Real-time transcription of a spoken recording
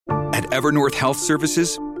At Evernorth Health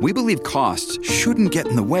Services, we believe costs shouldn't get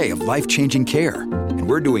in the way of life-changing care, and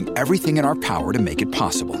we're doing everything in our power to make it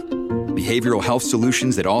possible. Behavioral health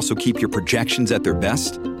solutions that also keep your projections at their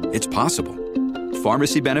best? It's possible.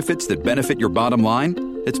 Pharmacy benefits that benefit your bottom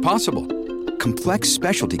line? It's possible. Complex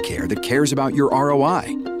specialty care that cares about your ROI?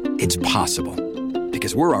 It's possible.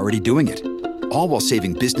 Because we're already doing it. All while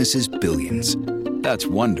saving businesses billions. That's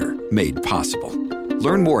Wonder made possible.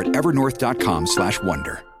 Learn more at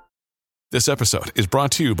evernorth.com/wonder. This episode is brought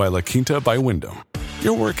to you by La Quinta by Wyndham.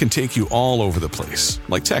 Your work can take you all over the place,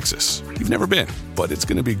 like Texas. You've never been, but it's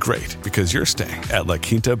going to be great because you're staying at La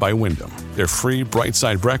Quinta by Wyndham. Their free Bright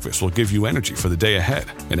Side breakfast will give you energy for the day ahead.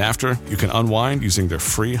 And after, you can unwind using their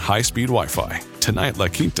free high-speed Wi-Fi. Tonight, La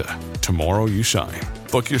Quinta. Tomorrow, you shine.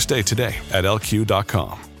 Book your stay today at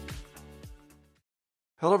lq.com.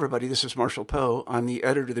 Hello, everybody. This is Marshall Poe. I'm the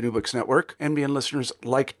editor of the New Books Network. NBN listeners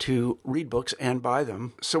like to read books and buy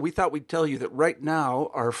them. So we thought we'd tell you that right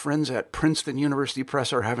now, our friends at Princeton University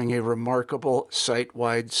Press are having a remarkable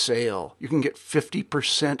site-wide sale. You can get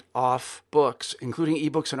 50% off books, including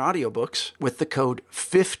ebooks and audiobooks, with the code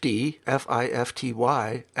 50,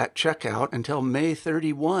 F-I-F-T-Y, at checkout until May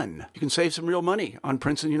 31. You can save some real money on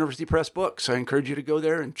Princeton University Press books. I encourage you to go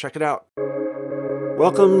there and check it out.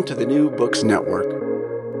 Welcome to the New Books Network.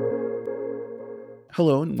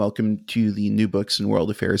 Hello and welcome to the New Books and World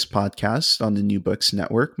Affairs podcast on the New Books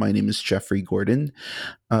Network. My name is Jeffrey Gordon.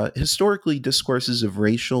 Historically, discourses of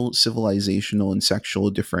racial, civilizational, and sexual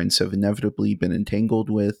difference have inevitably been entangled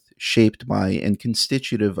with, shaped by, and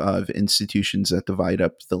constitutive of institutions that divide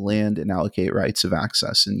up the land and allocate rights of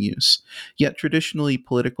access and use. Yet traditionally,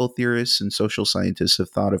 political theorists and social scientists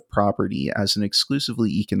have thought of property as an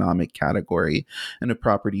exclusively economic category and of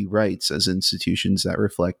property rights as institutions that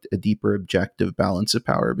reflect a deeper objective balance of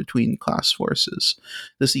power between class forces.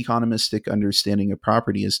 This economistic understanding of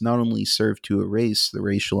property has not only served to erase the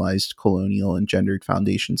racialized, colonial, and gendered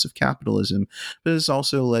foundations of capitalism, but has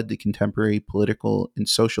also led to contemporary political and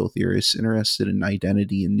social theorists interested in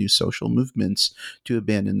identity and new social movements to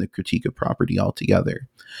abandon the critique of property altogether.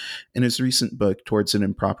 In his recent book, Towards an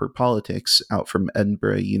Improper Politics, out from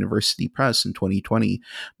Edinburgh University Press in 2020,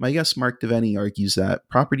 my guest Mark Devaney argues that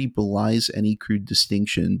property belies any crude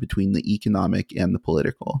distinction between the economic and the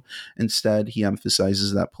political. Instead, he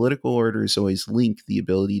emphasizes that political orders always link the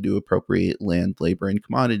ability to appropriate land, labor, and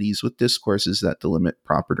commodities with discourses that delimit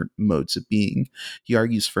proper modes of being. He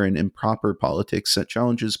argues for an improper politics that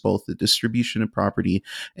challenges both the distribution of property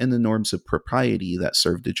and the norms of propriety that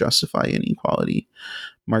serve to justify inequality.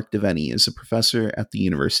 Mark Devaney is a professor at the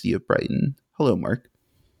University of Brighton. Hello, Mark.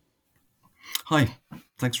 Hi.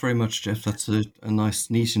 Thanks very much, Jeff. That's a nice,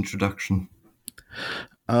 neat introduction.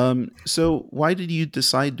 So why did you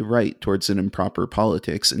decide to write Towards an Improper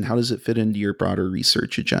Politics, and how does it fit into your broader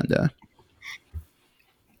research agenda?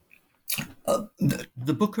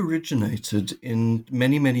 The book originated in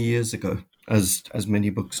many years ago, as many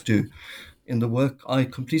books do. In the work, I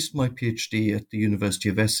completed my PhD at the University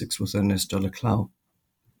of Essex with Ernest de la Clau.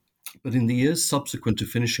 But in the years subsequent to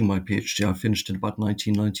finishing my PhD, I finished in about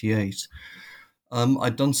 1998,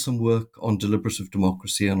 I'd done some work on deliberative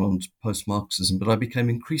democracy and on post-Marxism, but I became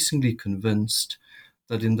increasingly convinced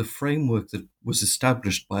that in the framework that was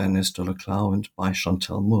established by Ernest de la Clau and by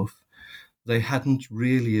Chantal Mouffe, they hadn't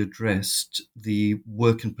really addressed the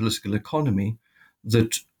work in political economy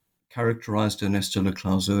that characterized Ernest de la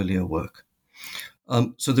Clau's earlier work.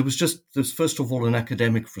 So there's first of all an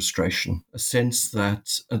academic frustration, a sense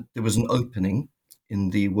that there was an opening in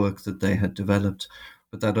the work that they had developed,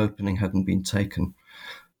 but that opening hadn't been taken.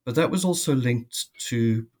 But that was also linked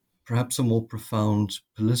to perhaps a more profound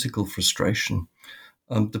political frustration.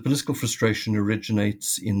 The political frustration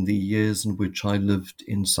originates in the years in which I lived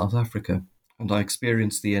in South Africa, and I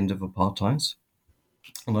experienced the end of apartheid,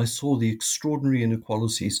 and I saw the extraordinary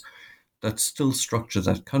inequalities that still structure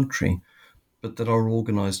that country, but that are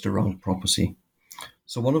organized around property.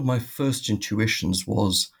 So one of my first intuitions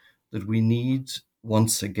was that we need,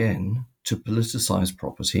 once again, to politicize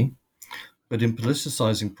property. But in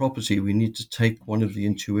politicizing property, we need to take one of the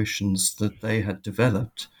intuitions that they had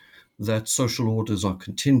developed, that social orders are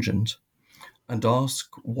contingent, and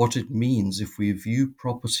ask what it means if we view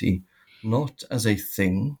property not as a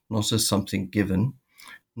thing, not as something given,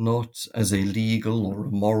 not as a legal or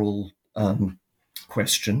a moral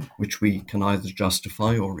question, which we can either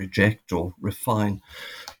justify or reject or refine,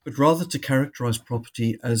 but rather to characterize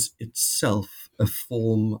property as itself a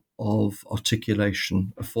form of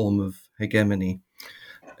articulation, a form of hegemony,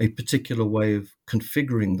 a particular way of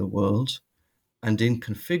configuring the world, and in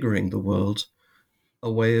configuring the world,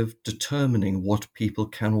 a way of determining what people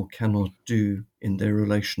can or cannot do in their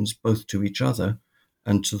relations both to each other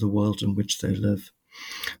and to the world in which they live.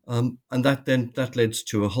 And that led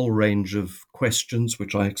to a whole range of questions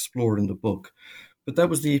which I explore in the book. But that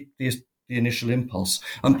was the initial impulse.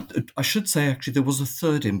 I should say, actually, there was a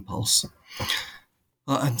third impulse,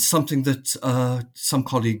 and something that some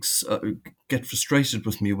colleagues get frustrated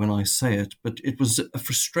with me when I say it, but it was a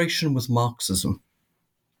frustration with Marxism.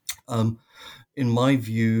 In my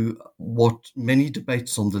view, what many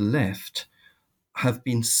debates on the left have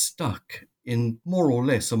been stuck in more or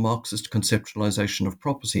less a Marxist conceptualization of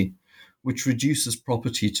property, which reduces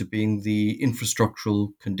property to being the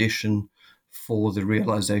infrastructural condition for the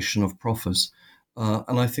realization of profits.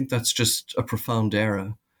 And I think that's just a profound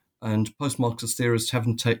error. And post-Marxist theorists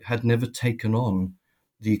had never taken on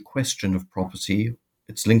the question of property,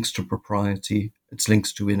 its links to propriety, its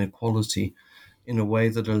links to inequality, in a way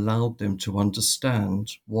that allowed them to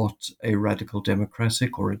understand what a radical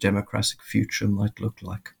democratic or a democratic future might look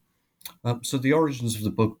like. So the origins of the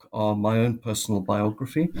book are my own personal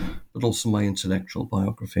biography, but also my intellectual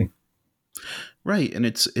biography. Right, and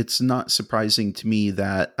it's not surprising to me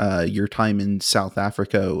that your time in South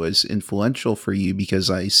Africa was influential for you, because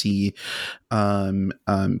I see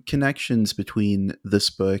connections between this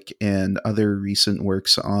book and other recent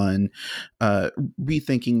works on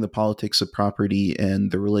rethinking the politics of property and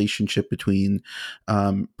the relationship between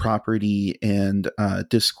property and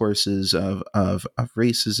discourses of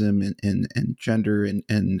racism and gender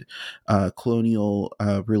and colonial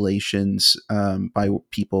relations by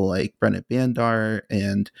people like Brenna Bandar.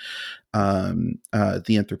 And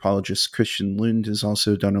the anthropologist Christian Lund has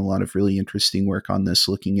also done a lot of really interesting work on this,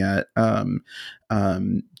 looking at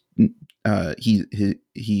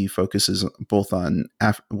he focuses both on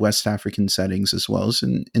West African settings as well as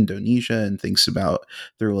in Indonesia, and thinks about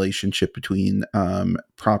the relationship between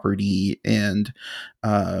property and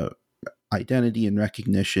identity and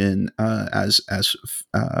recognition as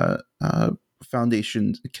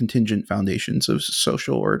contingent foundations of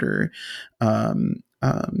social order, and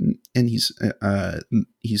he's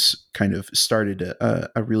kind of started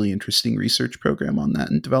a really interesting research program on that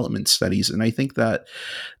in development studies. And I think that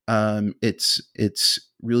it's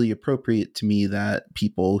really appropriate to me that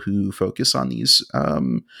people who focus on these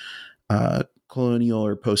colonial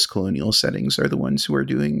or post-colonial settings are the ones who are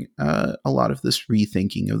doing a lot of this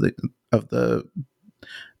rethinking of the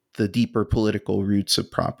deeper political roots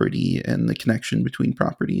of property and the connection between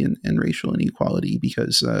property and racial inequality,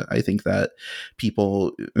 because I think that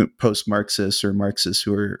people post-Marxists or Marxists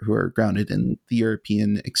who are grounded in the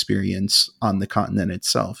European experience on the continent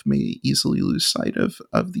itself may easily lose sight of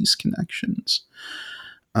these connections.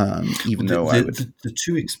 Even though the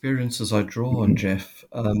two experiences I draw on, Jeff,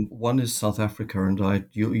 one is South Africa, and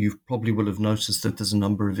you probably will have noticed that there's a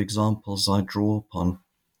number of examples I draw upon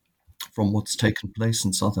from what's taken place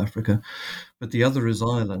in South Africa. But the other is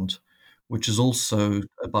Ireland, which is also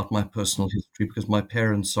about my personal history, because my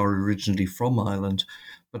parents are originally from Ireland,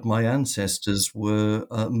 but my ancestors were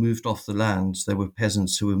moved off the land. They were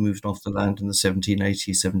peasants who were moved off the land in the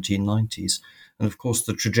 1780s, 1790s. And of course,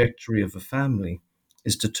 the trajectory of a family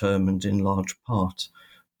is determined in large part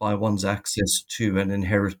by one's access to an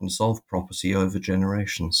inheritance of property over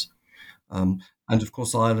generations. And of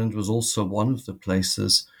course, Ireland was also one of the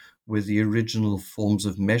places where the original forms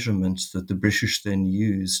of measurements that the British then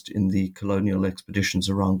used in the colonial expeditions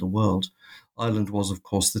around the world. Ireland was, of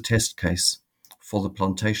course, the test case for the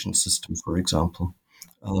plantation system, for example.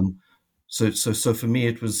 So for me,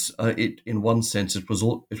 it was in one sense it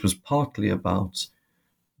was partly about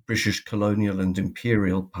British colonial and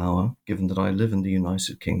imperial power, given that I live in the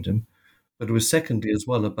United Kingdom, but it was secondly as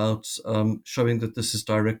well about showing that this is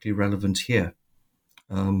directly relevant here.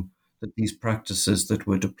 That these practices that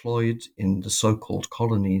were deployed in the so-called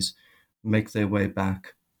colonies make their way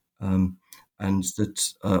back, and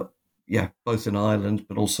that, both in Ireland,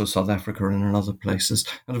 but also South Africa and in other places.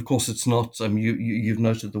 And of course, it's not, you've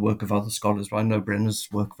noted the work of other scholars, but I know Brenna's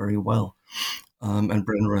work very well, and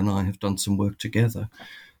Brenna and I have done some work together.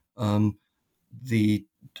 I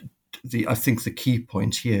think the key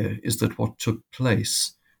point here is that what took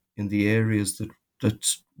place in the areas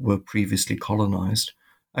that were previously colonized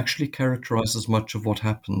actually characterizes much of what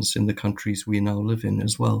happens in the countries we now live in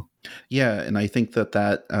as well. Yeah, and I think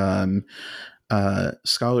that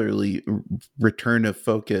scholarly return of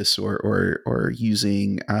focus or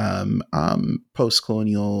using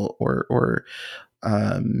post-colonial or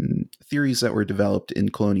theories that were developed in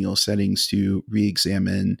colonial settings to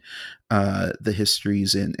re-examine the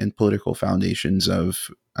histories and political foundations of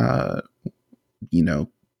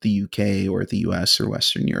the UK or the US or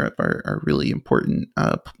Western Europe are really important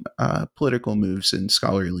political moves and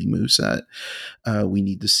scholarly moves that we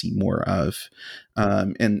need to see more of.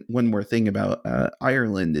 And one more thing about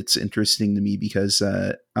Ireland, it's interesting to me because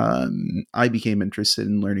I became interested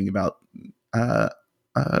in learning about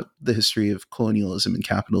the history of colonialism and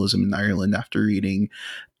capitalism in Ireland after reading,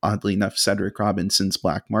 oddly enough, Cedric Robinson's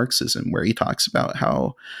Black Marxism, where he talks about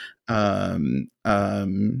how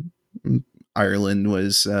Ireland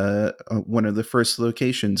was one of the first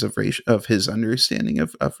locations of his understanding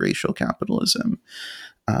of racial capitalism.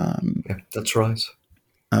 Yeah, that's right.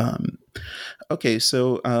 Okay,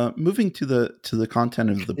 so moving to the content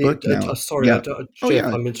of the book now. Sorry, Yeah.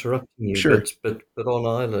 Jeff, I'm interrupting you. Sure. But on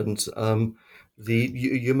Ireland,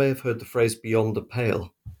 you may have heard the phrase "beyond the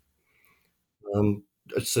pale."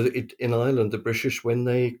 In Ireland, the British, when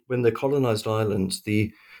they colonized Ireland,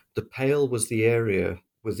 the pale was the area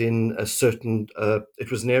within a certain. It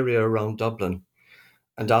was an area around Dublin,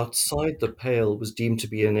 and outside the pale was deemed to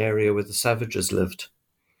be an area where the savages lived.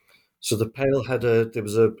 So the pale there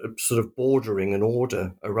was a sort of bordering and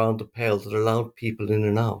order around the pale that allowed people in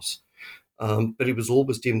and out. But it was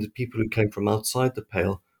always deemed that people who came from outside the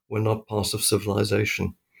pale were not part of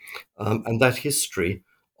civilization. And that history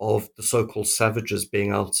of the so-called savages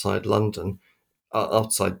being outside Dublin,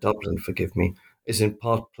 is in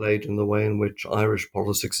part played in the way in which Irish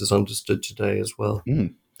politics is understood today as well.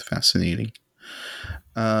 Fascinating.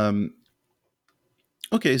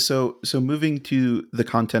 Okay, so moving to the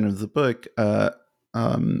content of the book, a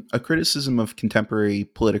criticism of contemporary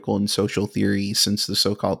political and social theory since the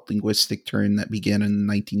so-called linguistic turn that began in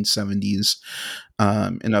the 1970s,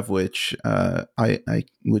 and of which I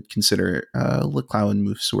would consider Laclau and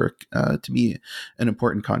Mouffe's work to be an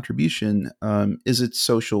important contribution, is its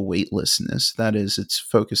social weightlessness. That is, its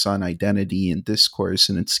focus on identity and discourse,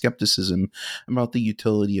 and its skepticism about the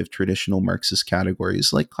utility of traditional Marxist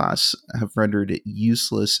categories like class have rendered it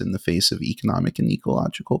useless in the face of economic and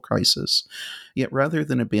ecological crisis. Yet rather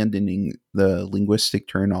than abandoning the linguistic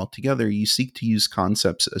turn altogether, you seek to use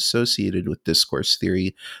concepts associated with discourse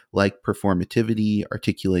theory like performativity,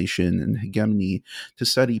 articulation, and hegemony to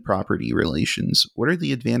study property relations. What are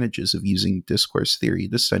the advantages of using discourse theory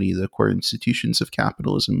to study the core institutions of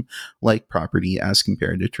capitalism like property as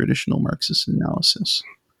compared to traditional Marxist analysis?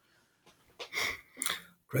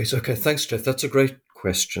 Great. Okay. Thanks, Jeff. That's a great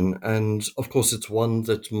question. And of course, it's one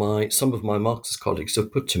that some of my Marxist colleagues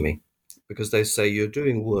have put to me, because they say you're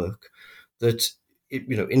doing work that,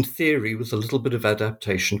 in theory, with a little bit of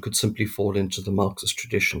adaptation, could simply fall into the Marxist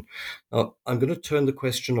tradition. Now, I'm going to turn the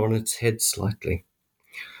question on its head slightly,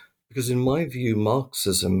 because in my view,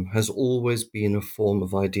 Marxism has always been a form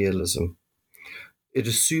of idealism. It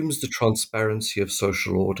assumes the transparency of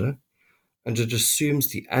social order, and it assumes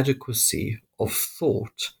the adequacy of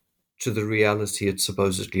thought to the reality it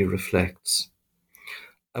supposedly reflects.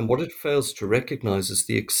 And what it fails to recognize is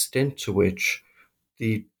the extent to which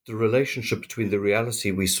the relationship between the reality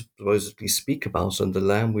we supposedly speak about and the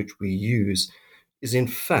language we use is in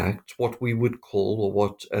fact what we would call, or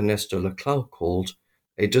what Ernesto Laclau called,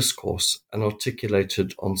 a discourse, an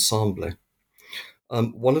articulated ensemble.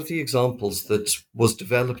 One of the examples that was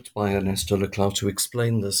developed by Ernesto Laclau to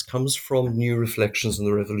explain this comes from New Reflections on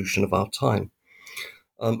the Revolution of Our Time.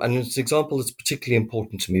 And it's an example that's particularly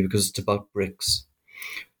important to me because it's about bricks.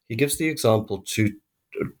 He gives the example to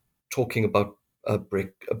talking about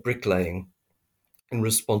bricklaying in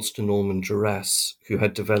response to Norman Gerace, who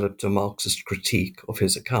had developed a Marxist critique of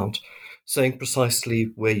his account, saying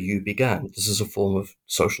precisely where you began. This is a form of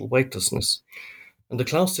social weightlessness. And de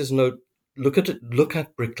Clau says, no, look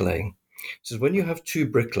at bricklaying. He says, when you have two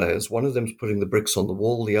bricklayers, one of them's putting the bricks on the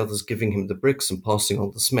wall, the other's giving him the bricks and passing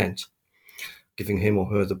on the cement, giving him or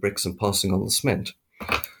her the bricks and passing on the cement.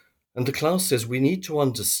 And de Clau says we need to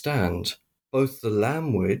understand both the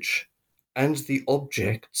language and the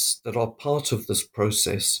objects that are part of this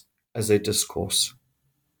process as a discourse.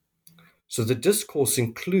 So the discourse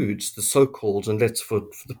includes the so-called, and for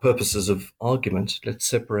the purposes of argument, let's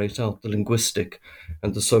separate out the linguistic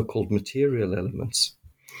and the so-called material elements.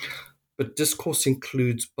 But discourse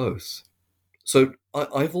includes both. So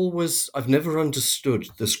I've never understood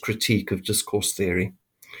this critique of discourse theory,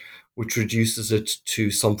 which reduces it to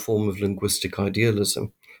some form of linguistic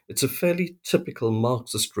idealism. It's a fairly typical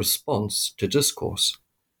Marxist response to discourse.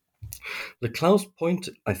 Laclau's point,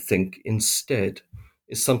 I think, instead,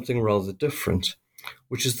 is something rather different,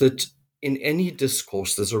 which is that in any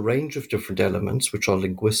discourse, there's a range of different elements which are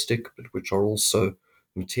linguistic, but which are also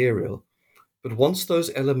material. But once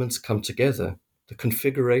those elements come together, the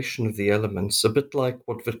configuration of the elements, a bit like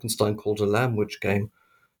what Wittgenstein called a language game,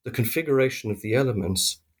 the configuration of the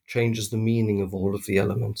elements changes the meaning of all of the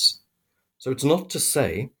elements. So it's not to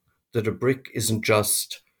say that a brick isn't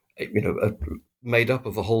just, made up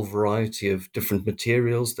of a whole variety of different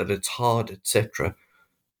materials, that it's hard, etc.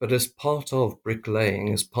 But as part of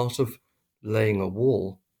bricklaying, as part of laying a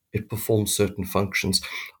wall, it performs certain functions.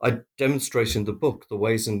 I demonstrate in the book the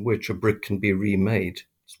ways in which a brick can be remade.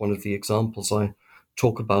 It's one of the examples I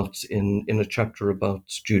talk about in a chapter about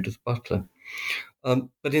Judith Butler.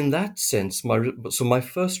 But in that sense, my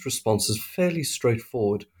first response is fairly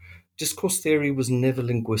straightforward. Discourse theory was never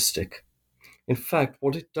linguistic. In fact,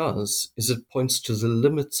 what it does is it points to the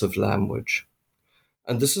limits of language.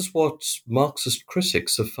 And this is what Marxist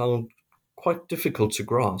critics have found quite difficult to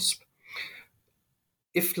grasp.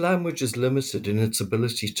 If language is limited in its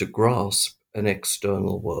ability to grasp an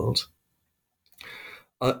external world,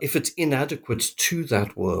 if it's inadequate to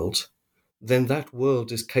that world, then that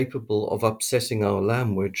world is capable of upsetting our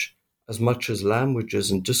language as much as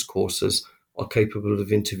languages and discourses are capable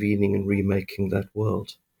of intervening and remaking that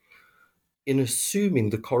world. In assuming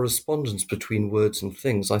the correspondence between words and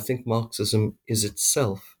things, I think Marxism is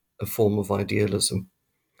itself a form of idealism.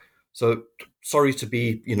 So, sorry to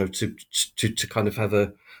be, to kind of have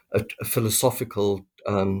a philosophical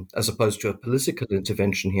as opposed to a political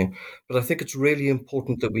intervention here, but I think it's really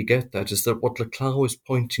important that we get that, is that what Laclau is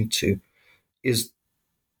pointing to is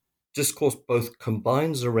discourse both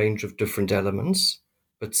combines a range of different elements,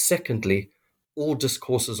 but secondly, all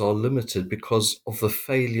discourses are limited because of the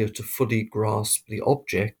failure to fully grasp the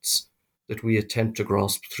objects that we attempt to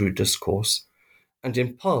grasp through discourse. And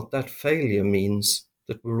in part, that failure means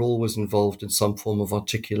that we're always involved in some form of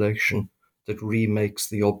articulation that remakes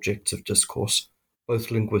the objects of discourse,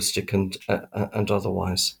 both linguistic and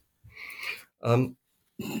otherwise.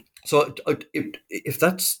 So if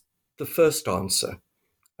that's the first answer,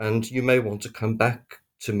 and you may want to come back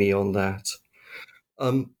to me on that,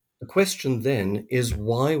 the question then is,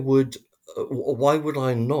 why would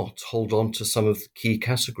I not hold on to some of the key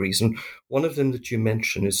categories? And one of them that you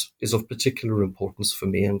mention is of particular importance for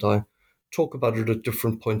me, and I talk about it at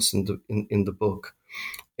different points in the book.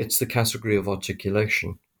 It's the category of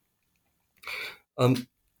articulation. Laclau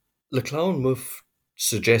and Mouffe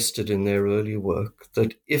suggested in their early work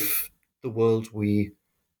that if the world we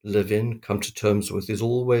live in, come to terms with, is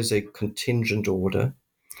always a contingent order,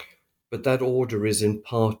 but that order is in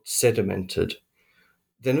part sedimented,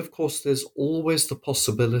 then of course there's always the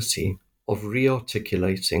possibility of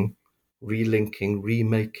re-articulating, relinking,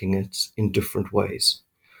 remaking it in different ways.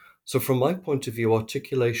 So from my point of view,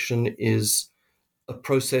 articulation is a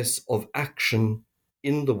process of action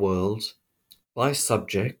in the world by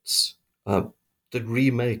subjects that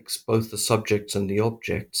remakes both the subjects and the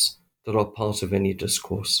objects that are part of any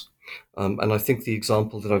discourse. And I think the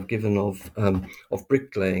example that I've given of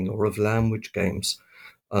bricklaying or of language games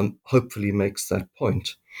hopefully makes that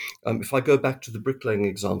point. If I go back to the bricklaying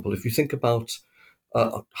example, if you think about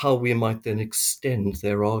how we might then extend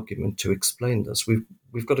their argument to explain this,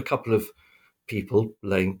 we've got a couple of people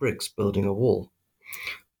laying bricks, building a wall.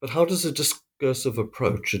 But how does a discursive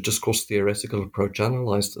approach, a discourse theoretical approach,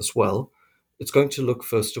 analyze this? Well, it's going to look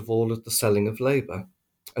first of all at the selling of labor,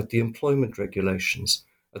 at the employment regulations,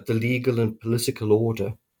 at the legal and political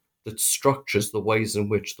order that structures the ways in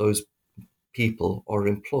which those people are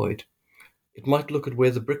employed. It might look at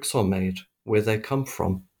where the bricks are made, where they come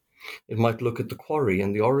from. It might look at the quarry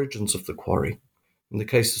and the origins of the quarry. In the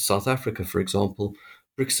case of South Africa, for example,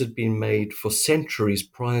 bricks had been made for centuries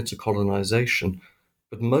prior to colonization,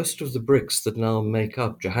 but most of the bricks that now make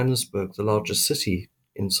up Johannesburg, the largest city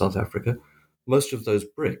in South Africa, most of those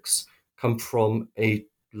bricks come from a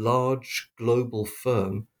large global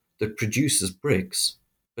firm that produces bricks,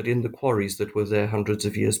 but in the quarries that were there hundreds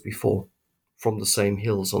of years before, from the same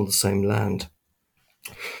hills on the same land.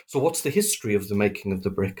 So what's the history of the making of the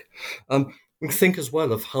brick? We think as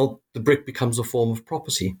well of how the brick becomes a form of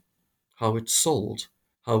property, how it's sold,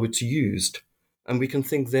 how it's used, and we can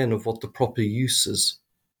think then of what the proper uses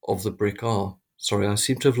of the brick are. Sorry, I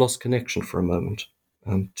seem to have lost connection for a moment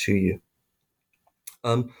to you.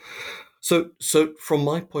 So from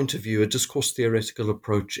my point of view, a discourse theoretical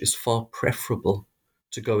approach is far preferable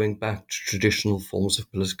to going back to traditional forms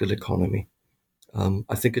of political economy.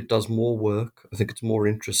 I think it does more work. I think it's more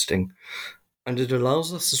interesting. And it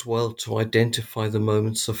allows us as well to identify the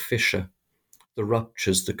moments of fissure, the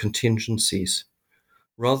ruptures, the contingencies,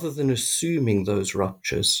 rather than assuming those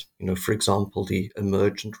ruptures. For example, the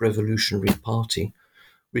emergent Revolutionary Party,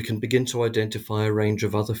 we can begin to identify a range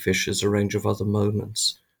of other fissures, a range of other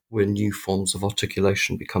moments where new forms of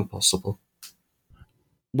articulation become possible.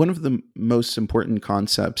 One of the most important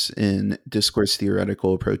concepts in discourse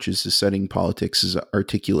theoretical approaches to studying politics is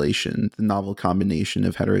articulation, the novel combination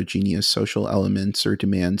of heterogeneous social elements or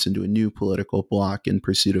demands into a new political bloc in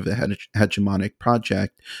pursuit of a hegemonic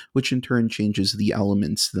project, which in turn changes the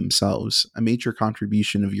elements themselves. A major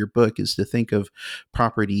contribution of your book is to think of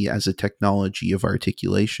property as a technology of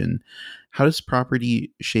articulation. How does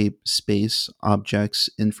property shape space, objects,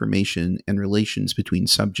 information, and relations between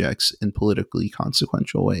subjects in politically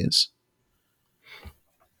consequential ways?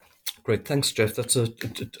 Great, thanks, Jeff. That's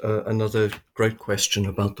another great question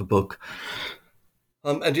about the book,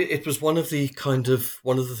 and it was one of the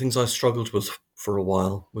things I struggled with for a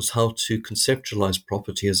while, was how to conceptualize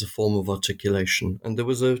property as a form of articulation. And there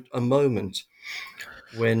was a moment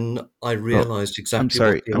when I realized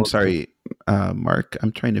exactly. I'm sorry, Mark.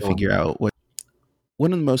 I'm trying to figure out what.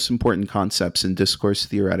 One of the most important concepts in discourse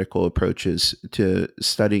theoretical approaches to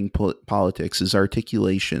studying politics is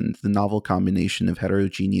articulation, the novel combination of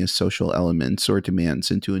heterogeneous social elements or demands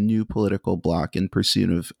into a new political bloc in pursuit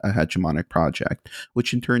of a hegemonic project,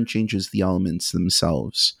 which in turn changes the elements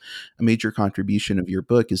themselves. A major contribution of your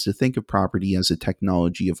book is to think of property as a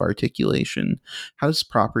technology of articulation. How does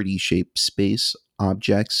property shape space,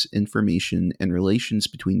 objects, information, and relations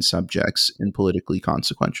between subjects in politically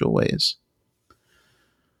consequential ways?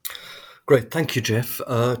 Great. Thank you, Jeff.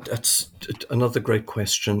 That's another great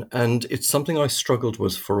question. And it's something I struggled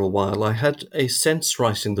with for a while. I had a sense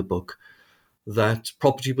writing the book that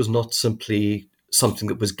property was not simply something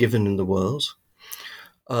that was given in the world,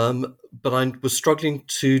 but I was struggling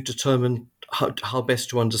to determine how best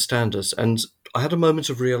to understand it. And I had a moment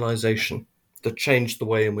of realization that changed the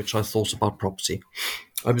way in which I thought about property.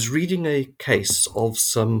 I was reading a case of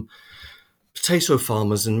some potato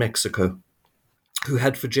farmers in Mexico who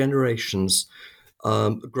had for generations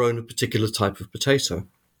grown a particular type of potato.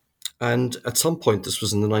 And at some point, this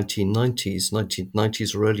was in the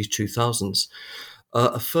 1990s or early 2000s,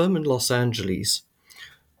 a firm in Los Angeles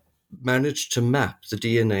managed to map the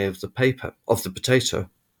DNA of the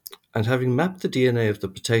potato. And having mapped the DNA of the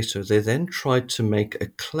potato, they then tried to make a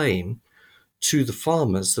claim to the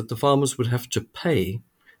farmers that the farmers would have to pay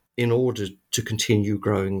in order to continue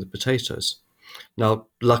growing the potatoes. Now,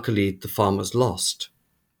 luckily, the farmers lost.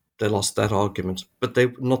 They lost that argument, but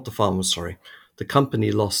not the farmers, sorry. The company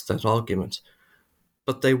lost that argument,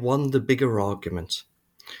 but they won the bigger argument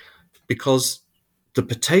because the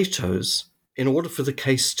potatoes, in order for the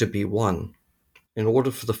case to be won, in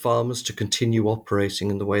order for the farmers to continue operating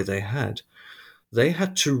in the way they had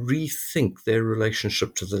to rethink their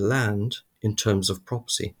relationship to the land in terms of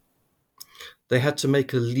property. They had to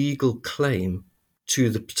make a legal claim to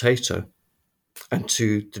the potato and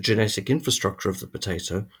to the genetic infrastructure of the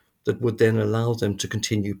potato that would then allow them to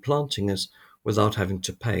continue planting it without having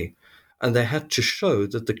to pay. And they had to show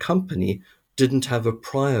that the company didn't have a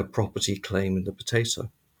prior property claim in the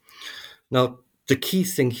potato. Now, the key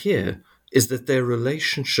thing here is that their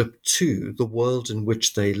relationship to the world in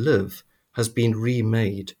which they live has been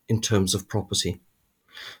remade in terms of property.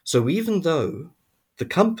 So even though the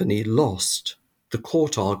company lost the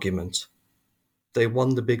court argument, they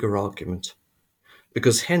won the bigger argument,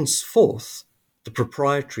 because henceforth the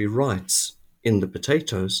proprietary rights in the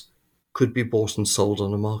potatoes could be bought and sold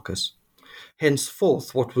on a market.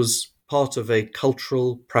 Henceforth, what was part of a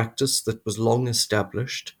cultural practice that was long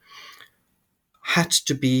established had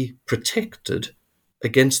to be protected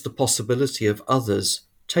against the possibility of others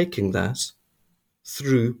taking that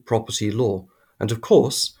through property law. And of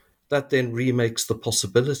course, that then remakes the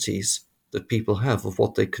possibilities that people have of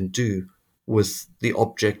what they can do with the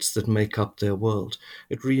objects that make up their world.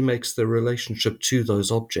 It remakes their relationship to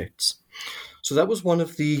those objects. So that was one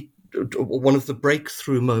of the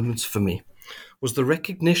breakthrough moments for me, was the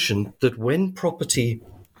recognition that when property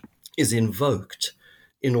is invoked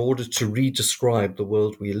in order to redescribe the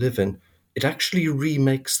world we live in, it actually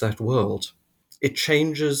remakes that world. It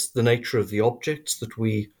changes the nature of the objects that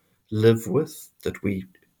we live with, that we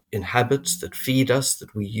inhabit, that feed us,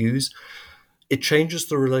 that we use. It changes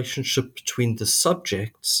the relationship between the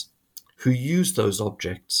subjects who use those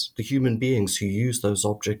objects, the human beings who use those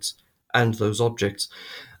objects, and those objects.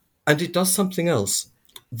 And it does something else.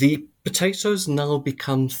 The potatoes now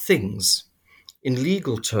become things. In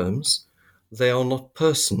legal terms, they are not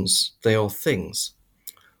persons, they are things.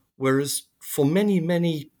 Whereas for many,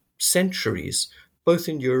 many centuries, both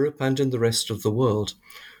in Europe and in the rest of the world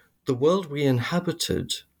we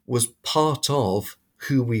inhabited was part of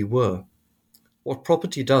who we were. What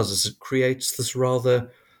property does is it creates this rather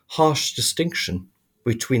harsh distinction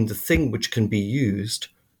between the thing which can be used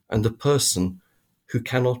and the person who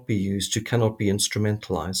cannot be used, who cannot be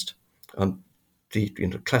instrumentalized. the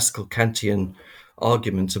classical Kantian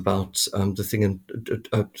argument about the thing and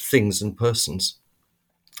things and persons.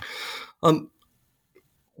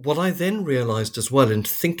 What I then realized as well in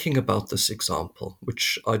thinking about this example,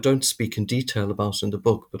 which I don't speak in detail about in the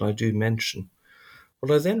book, but I do mention,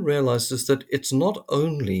 what I then realized is that it's not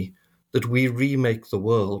only that we remake the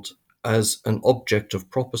world as an object of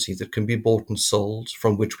property that can be bought and sold,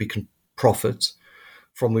 from which we can profit,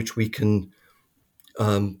 from which we can,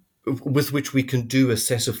 with which we can do a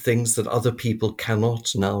set of things that other people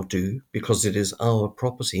cannot now do because it is our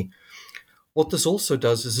property. What this also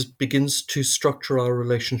does is it begins to structure our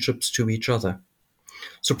relationships to each other.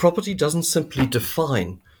 So property doesn't simply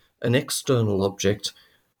define an external object,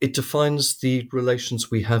 it defines the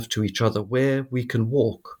relations we have to each other, where we can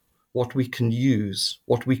walk, what we can use,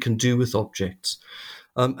 what we can do with objects.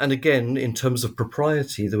 And again, in terms of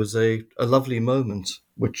propriety, there was a lovely moment,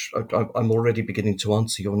 which I'm already beginning to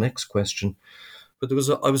answer your next question, but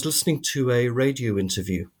I was listening to a radio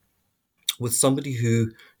interview with somebody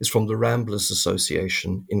who is from the Ramblers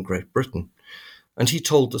Association in Great Britain. And he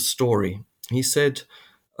told the story. He said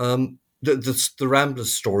the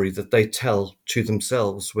Ramblers story that they tell to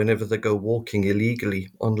themselves whenever they go walking illegally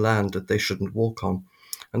on land that they shouldn't walk on.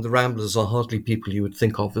 And the Ramblers are hardly people you would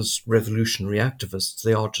think of as revolutionary activists.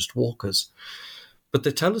 They are just walkers. But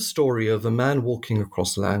they tell a story of a man walking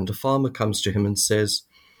across land. A farmer comes to him and says,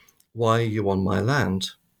 "Why are you on my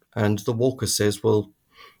land?" And the walker says, "Well,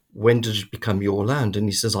 when did it become your land?" And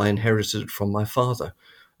he says, "I inherited it from my father."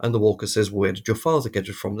 And the walker says, "Where did your father get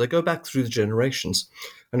it from?" They go back through the generations.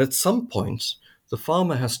 And at some point, the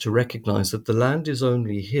farmer has to recognize that the land is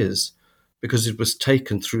only his because it was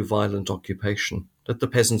taken through violent occupation, that the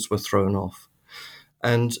peasants were thrown off.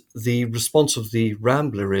 And the response of the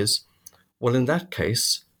Rambler is, well, in that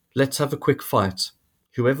case, let's have a quick fight.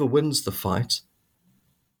 Whoever wins the fight,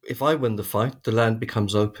 if I win the fight, the land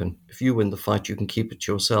becomes open. If you win the fight, you can keep it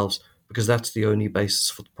to yourselves, because that's the only basis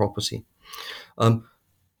for the property.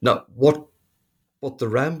 Now, what the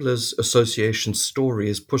Ramblers Association story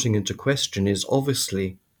is putting into question is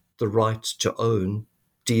obviously the right to own,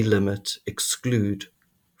 delimit, exclude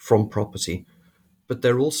from property. But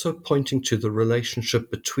they're also pointing to the relationship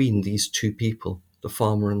between these two people, the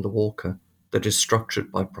farmer and the walker, that is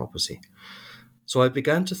structured by property. So I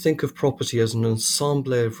began to think of property as an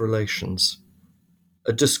ensemble of relations,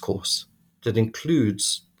 a discourse that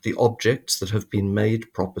includes the objects that have been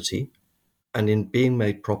made property, and in being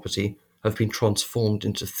made property have been transformed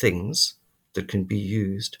into things that can be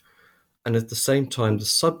used, and at the same time the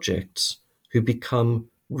subjects who become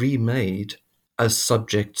remade as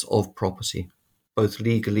subjects of property, both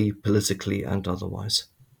legally, politically, and otherwise.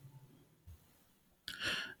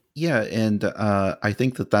 Yeah, and I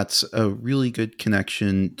think that that's a really good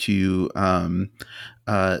connection to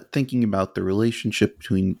thinking about the relationship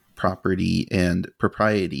between property and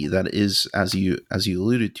propriety. That is, as you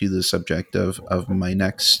alluded to, the subject of my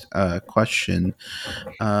next question.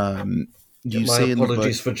 My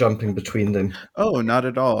apologies for jumping between them. Oh, not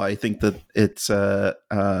at all. I think that it's the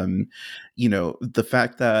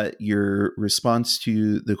fact that your response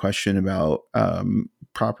to the question about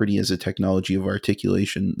property as a technology of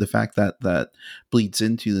articulation, the fact that that bleeds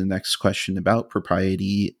into the next question about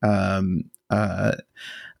propriety,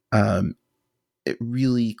 it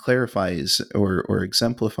really clarifies or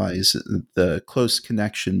exemplifies the close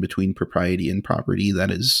connection between propriety and property. That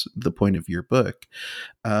is the point of your book.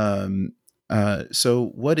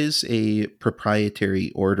 So what is a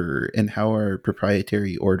proprietary order, and how are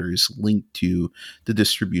proprietary orders linked to the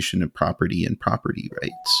distribution of property and property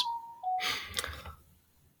rights?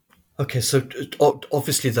 Okay, so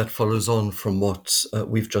obviously that follows on from what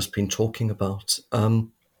we've just been talking about.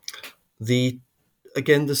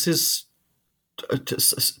 This is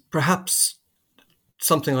perhaps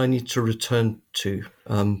something I need to return to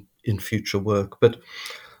in future work, but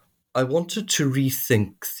I wanted to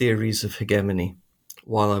rethink theories of hegemony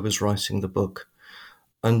while I was writing the book.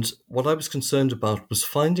 And what I was concerned about was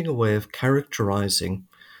finding a way of characterizing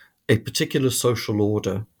a particular social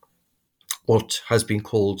order, what has been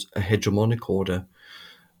called a hegemonic order,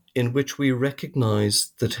 in which we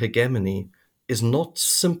recognize that hegemony is not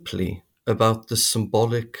simply about the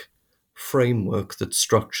symbolic framework that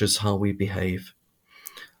structures how we behave.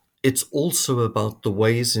 It's also about the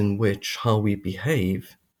ways in which how we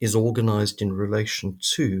behave is organized in relation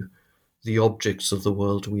to the objects of the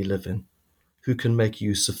world we live in. Who can make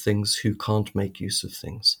use of things, who can't make use of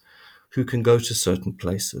things, who can go to certain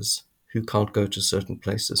places, who can't go to certain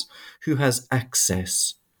places, who has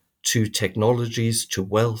access to technologies, to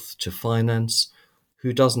wealth, to finance,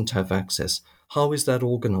 who doesn't have access. How is that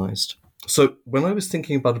organized? So when I was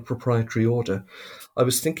thinking about a proprietary order, I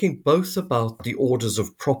was thinking both about the orders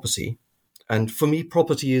of property, and for me,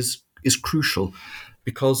 property is crucial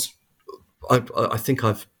because I think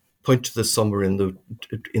I've pointed to this somewhere in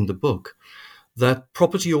the book, that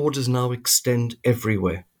property orders now extend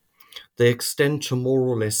everywhere. They extend to more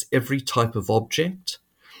or less every type of object.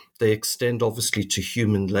 They extend obviously to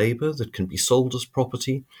human labor that can be sold as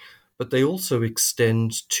property, but they also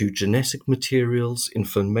extend to genetic materials,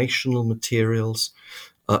 informational materials,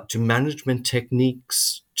 to management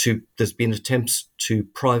techniques. There's been attempts to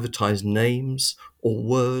privatize names or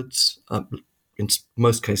words. In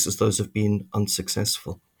most cases, those have been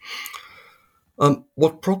unsuccessful.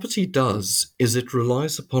 What property does is it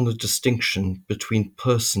relies upon a distinction between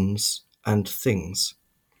persons and things.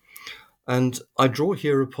 And I draw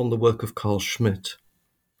here upon the work of Carl Schmitt,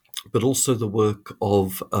 but also the work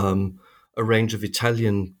of a range of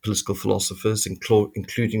Italian political philosophers,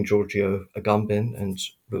 including Giorgio Agamben and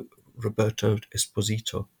Roberto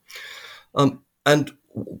Esposito. And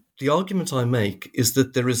the argument I make is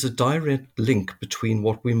that there is a direct link between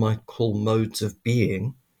what we might call modes of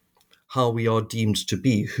being, how we are deemed to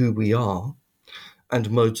be, who we are,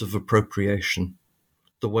 and modes of appropriation,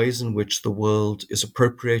 the ways in which the world is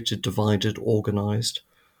appropriated, divided, organized,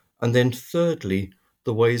 and then thirdly,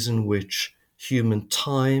 the ways in which human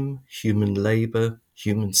time, human labor,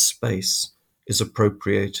 human space is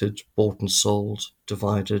appropriated, bought and sold,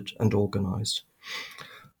 divided and organized.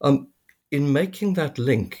 In making that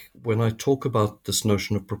link, when I talk about this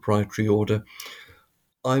notion of proprietary order,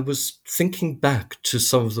 I was thinking back to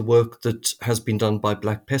some of the work that has been done by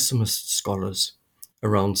Black pessimist scholars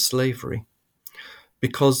around slavery,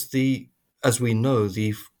 because as we know,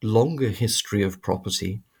 the longer history of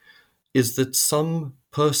property is that some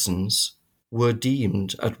persons were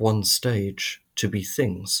deemed at one stage to be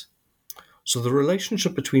things. So the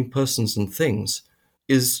relationship between persons and things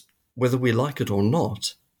is, whether we like it or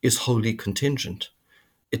not, is wholly contingent.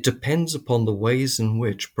 It depends upon the ways in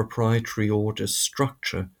which proprietary orders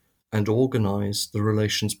structure and organize the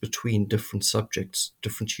relations between different subjects,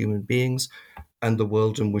 different human beings, and the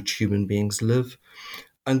world in which human beings live,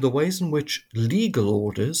 and the ways in which legal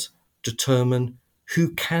orders determine who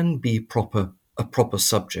can be a proper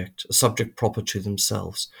subject, a subject proper to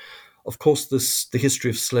themselves. Of course, the history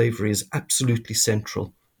of slavery is absolutely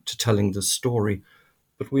central to telling this story,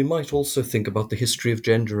 but we might also think about the history of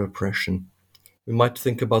gender oppression. We might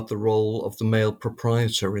think about the role of the male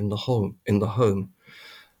proprietor in the home.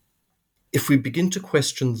 If we begin to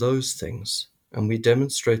question those things and we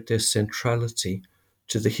demonstrate their centrality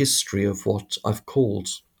to the history of what I've called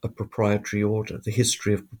a proprietary order, the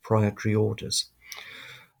history of proprietary orders,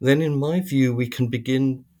 then in my view, we can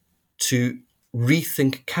begin to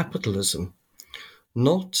rethink capitalism,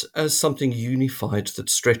 not as something unified that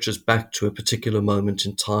stretches back to a particular moment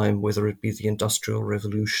in time, whether it be the Industrial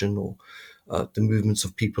Revolution or the movements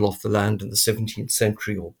of people off the land in the 17th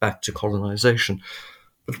century or back to colonization.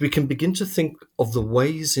 But we can begin to think of the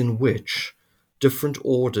ways in which different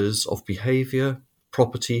orders of behavior,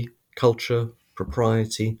 property, culture,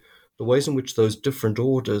 propriety, the ways in which those different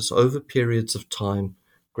orders over periods of time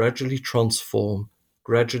gradually transform,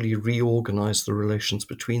 gradually reorganize the relations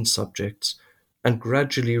between subjects, and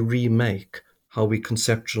gradually remake how we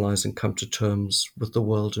conceptualize and come to terms with the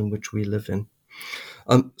world in which we live in.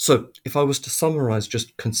 So if I was to summarize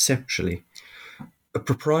just conceptually, a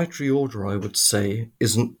proprietary order, I would say,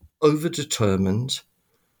 is an overdetermined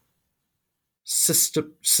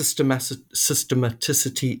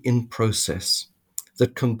systematicity in process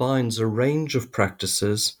that combines a range of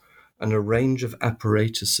practices and a range of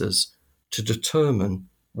apparatuses to determine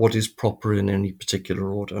what is proper in any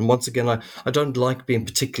particular order. And once again, I don't like being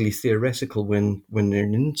particularly theoretical when in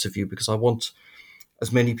an interview, because I want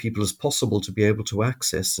as many people as possible to be able to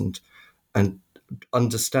access and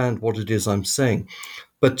understand what it is I'm saying.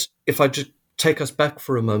 But if I just take us back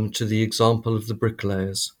for a moment to the example of the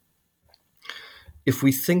bricklayers, if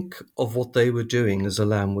we think of what they were doing as a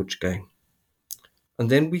language game, and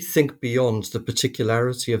then we think beyond the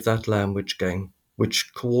particularity of that language game,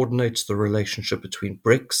 which coordinates the relationship between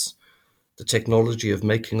bricks, the technology of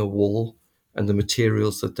making a wall, and the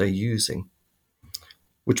materials that they're using,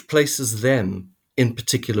 which places them in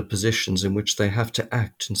particular positions in which they have to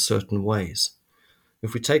act in certain ways.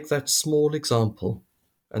 If we take that small example,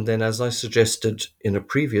 and then, as I suggested in a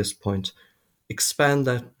previous point, expand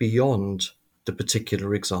that beyond the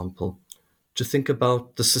particular example, to think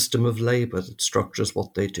about the system of labor that structures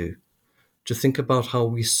what they do, to think about how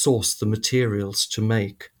we source the materials to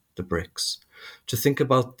make the bricks, to think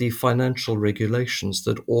about the financial regulations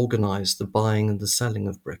that organize the buying and the selling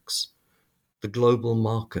of bricks, the global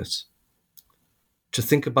market, to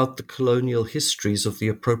think about the colonial histories of the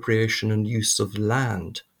appropriation and use of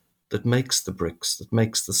land that makes the bricks, that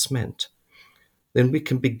makes the cement, then we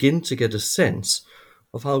can begin to get a sense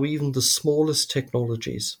of how even the smallest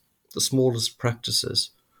technologies, the smallest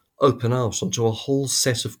practices, open out onto a whole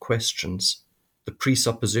set of questions, the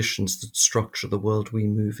presuppositions that structure the world we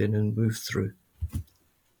move in and move through.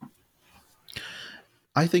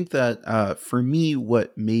 I think that for me,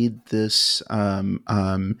 what made this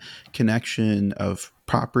connection of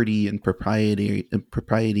property and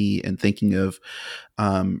propriety and thinking of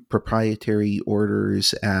proprietary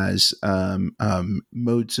orders as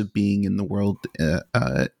modes of being in the world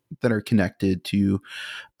that are connected to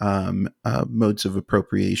modes of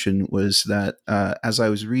appropriation was that as I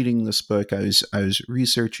was reading this book, I was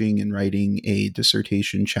researching and writing a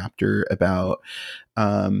dissertation chapter about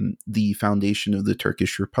the foundation of the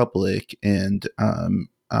Turkish Republic, and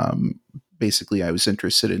basically I was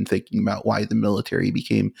interested in thinking about why the military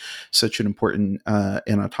became such an important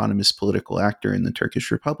and autonomous political actor in the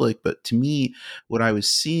Turkish Republic. But to me, what I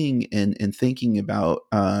was seeing and thinking about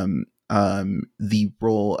the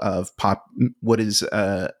role of what is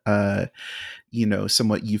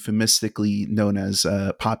somewhat euphemistically known as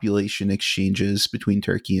population exchanges between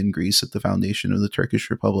Turkey and Greece at the foundation of the Turkish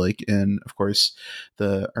Republic, and of course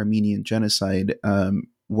the Armenian genocide.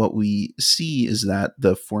 What we see is that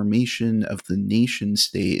the formation of the nation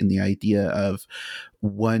state and the idea of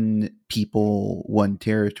one people, one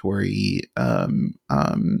territory,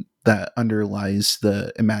 that underlies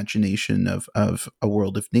the imagination of a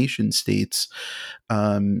world of nation states,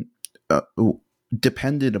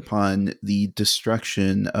 depended upon the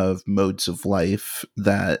destruction of modes of life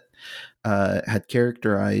that had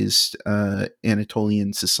characterized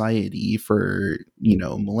Anatolian society for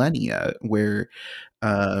millennia, where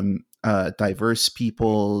diverse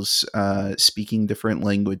peoples speaking different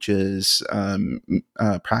languages,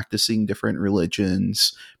 practicing different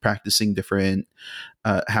religions, practicing different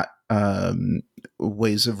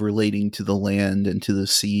ways of relating to the land and to the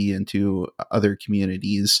sea and to other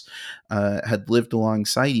communities, had lived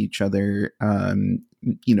alongside each other,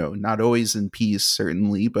 not always in peace,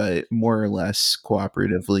 certainly, but more or less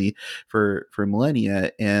cooperatively for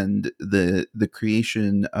millennia. And the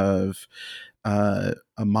creation of a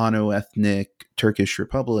monoethnic Turkish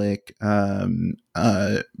Republic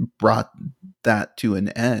brought that to an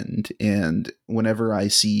end. And whenever I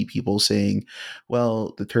see people saying,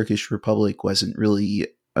 well, the Turkish Republic wasn't really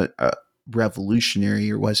a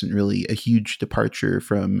revolutionary or wasn't really a huge departure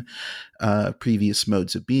from previous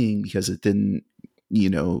modes of being because it didn't,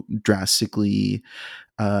 drastically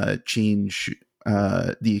change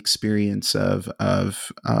the experience of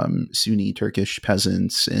Sunni Turkish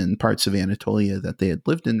peasants in parts of Anatolia that they had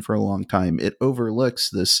lived in for a long time, it overlooks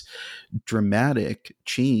this dramatic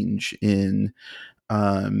change in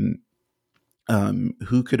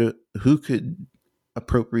who could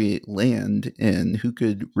appropriate land and who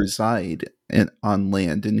could reside on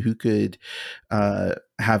land and who could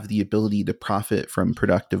have the ability to profit from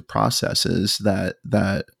productive processes that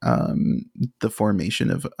the formation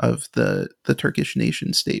of the Turkish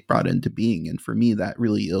nation state brought into being. And for me, that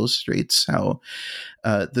really illustrates how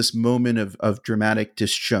this moment of dramatic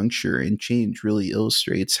disjuncture and change really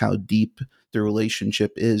illustrates how deep the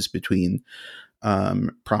relationship is between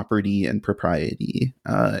property and propriety,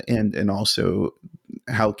 and also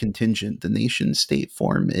how contingent the nation state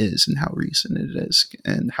form is and how recent it is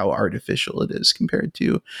and how artificial it is compared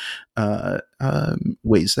to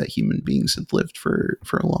ways that human beings have lived for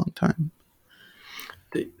a long time.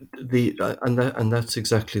 And that's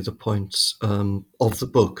exactly the point of the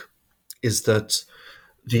book, is that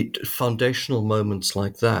the foundational moments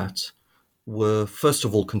like that were, first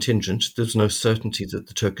of all, contingent. There's no certainty that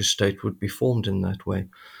the Turkish state would be formed in that way.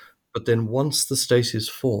 But then once the state is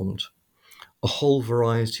formed, a whole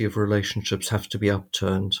variety of relationships have to be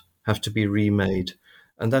upturned, have to be remade.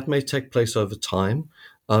 And that may take place over time.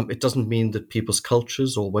 It doesn't mean that people's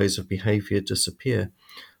cultures or ways of behavior disappear.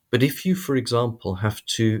 But if you, for example, have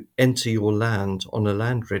to enter your land on a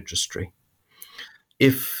land registry,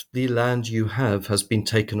 if the land you have has been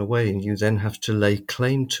taken away and you then have to lay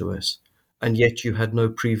claim to it, and yet you had no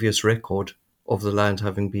previous record of the land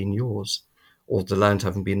having been yours, or the land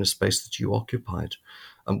having been a space that you occupied,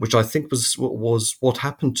 which I think was what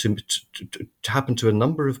happened to happen to a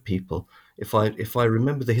number of people. If I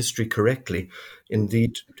remember the history correctly, in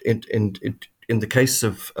the case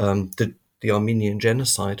of the Armenian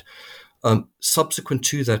genocide, subsequent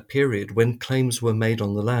to that period, when claims were made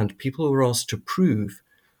on the land, people were asked to prove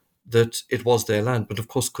that it was their land, but of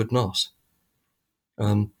course could not.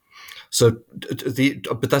 So,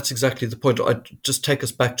 but that's exactly the point. I just take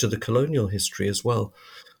us back to the colonial history as well.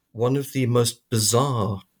 One of the most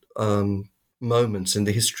bizarre moments in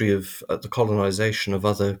the history of the colonization of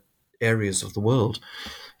other areas of the world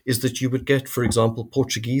is that you would get, for example,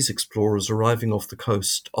 Portuguese explorers arriving off the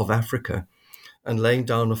coast of Africa and laying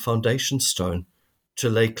down a foundation stone to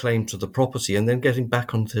lay claim to the property, and then getting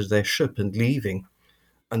back onto their ship and leaving,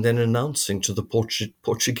 and then announcing to the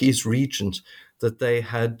Portuguese regent that they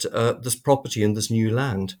had this property in this new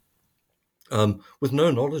land, with no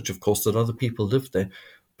knowledge, of course, that other people lived there.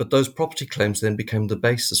 But those property claims then became the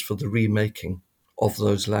basis for the remaking of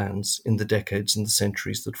those lands in the decades and the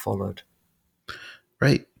centuries that followed.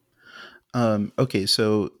 Right. Okay,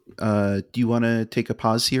 so do you want to take a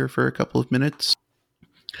pause here for a couple of minutes?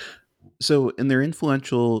 So, in their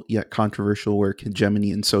influential yet controversial work,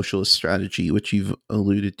 Hegemony and Socialist Strategy, which you've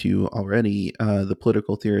alluded to already, the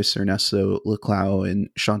political theorists Ernesto Laclau and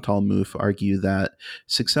Chantal Mouffe argue that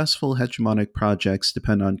successful hegemonic projects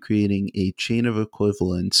depend on creating a chain of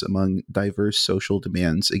equivalence among diverse social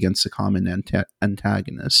demands against a common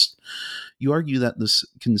antagonist. You argue that this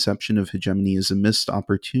conception of hegemony is a missed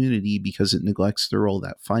opportunity because it neglects the role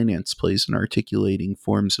that finance plays in articulating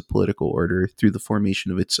forms of political order through the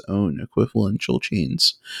formation of its own equivalential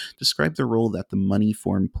chains. Describe the role that the money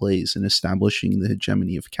form plays in establishing the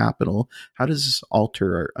hegemony of capital. How does this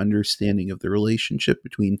alter our understanding of the relationship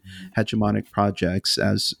between hegemonic projects,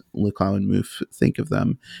 as Laclau and Mouffe think of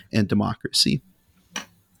them, and democracy?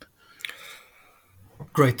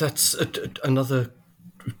 Great. That's another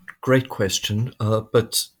great question,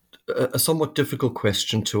 but a somewhat difficult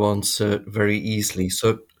question to answer very easily.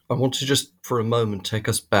 So I want to just, for a moment, take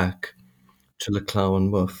us back to Laclau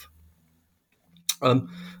and Mouffe.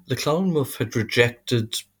 Laclau and Mouffe had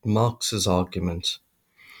rejected Marx's argument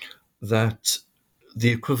that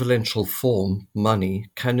the equivalential form,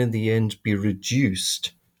 money, can in the end be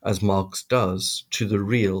reduced, as Marx does, to the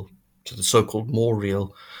real, to the so-called more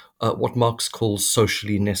real, what Marx calls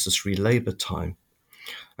socially necessary labor time,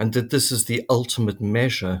 and that this is the ultimate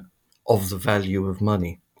measure of the value of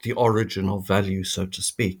money, the origin of value, so to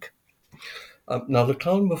speak. Now,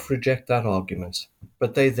 Laclau and Mouffe reject that argument,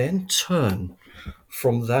 but they then turn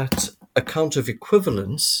from that account of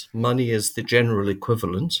equivalence, money is the general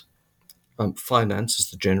equivalent, finance is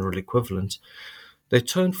the general equivalent, they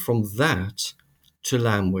turn from that to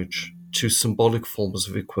language, to symbolic forms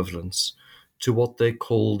of equivalence, to what they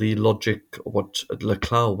call the logic, what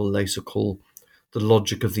Laclau will later call the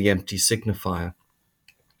logic of the empty signifier,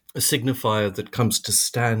 a signifier that comes to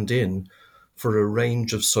stand in for a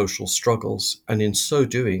range of social struggles, and in so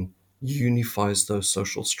doing, unifies those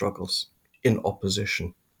social struggles in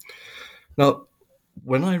opposition. Now,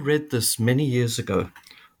 when I read this many years ago,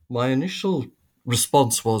 my initial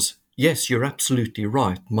response was, yes, you're absolutely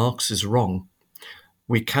right. Marx is wrong.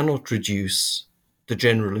 We cannot reduce the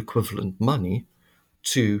general equivalent money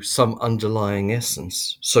to some underlying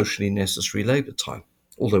essence, socially necessary labor time,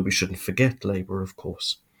 although we shouldn't forget labor, of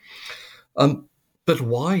course. But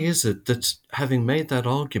why is it that, having made that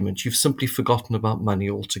argument, you've simply forgotten about money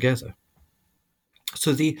altogether?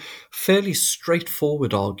 So the fairly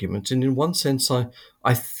straightforward argument, and in one sense,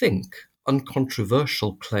 I think,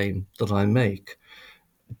 uncontroversial claim that I make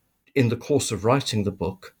in the course of writing the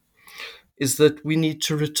book, is that we need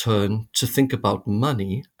to return to think about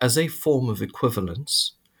money as a form of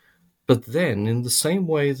equivalence, but then in the same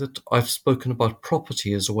way that I've spoken about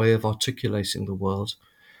property as a way of articulating the world,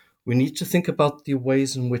 we need to think about the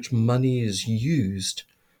ways in which money is used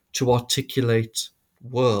to articulate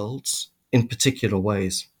worlds in particular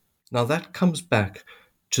ways. Now that comes back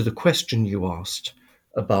to the question you asked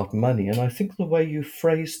about money, and I think the way you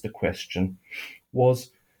phrased the question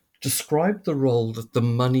was, describe the role that the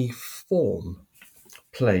money form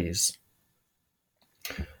plays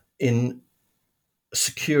in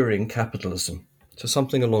securing capitalism. So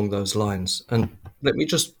something along those lines. And let me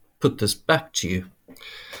just put this back to you.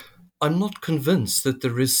 I'm not convinced that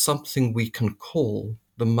there is something we can call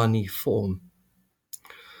the money form.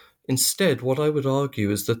 Instead, what I would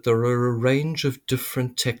argue is that there are a range of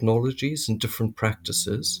different technologies and different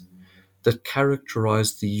practices that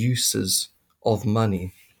characterize the uses of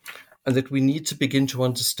money, and that we need to begin to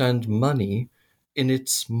understand money in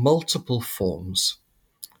its multiple forms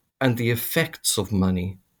and the effects of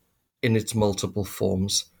money in its multiple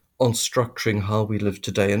forms on structuring how we live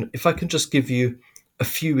today. And if I can just give you a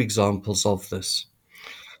few examples of this.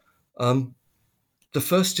 The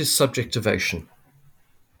first is subjectivation.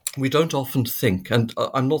 We don't often think, and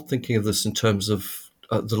I'm not thinking of this in terms of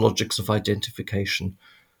the logics of identification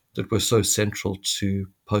that were so central to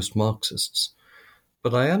post-Marxists,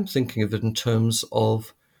 but I am thinking of it in terms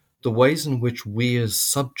of the ways in which we as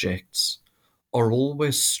subjects are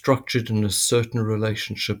always structured in a certain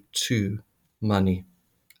relationship to money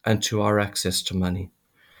and to our access to money.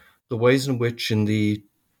 The ways in which in the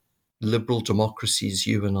liberal democracies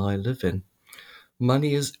you and I live in,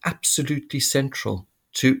 money is absolutely central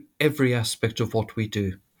to every aspect of what we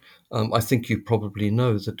do. I think you probably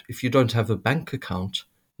know that if you don't have a bank account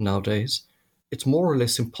nowadays, it's more or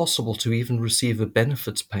less impossible to even receive a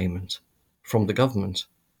benefits payment from the government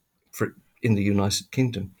in the United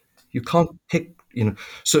Kingdom. You can't pick,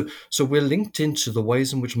 so we're linked into the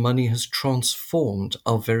ways in which money has transformed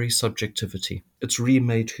our very subjectivity. It's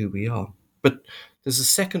remade who we are. But there's a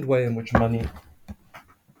second way in which money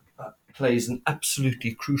plays an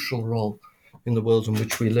absolutely crucial role in the world in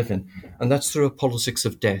which we live in, and that's through a politics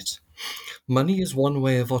of debt. Money is one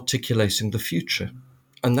way of articulating the future,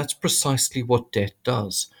 and that's precisely what debt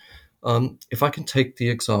does. If I can take the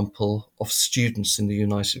example of students in the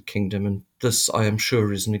United Kingdom, and this, I am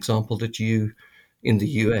sure, is an example that you in the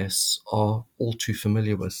US are all too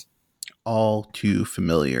familiar with. All too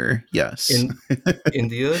familiar, yes.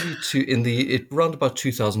 Around about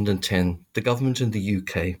 2010, the government in the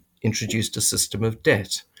UK introduced a system of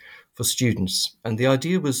debt for students, and the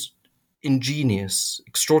idea was ingenious,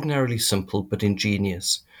 extraordinarily simple, but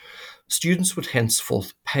ingenious. Students would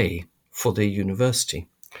henceforth pay for their university,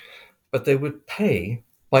 but they would pay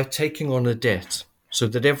by taking on a debt, so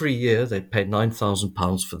that every year they'd pay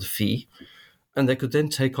 £9,000 for the fee, and they could then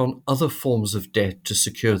take on other forms of debt to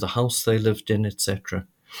secure the house they lived in, etc.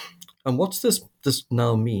 And what this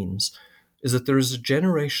now means is that there is a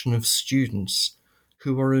generation of students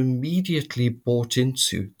who are immediately bought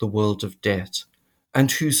into the world of debt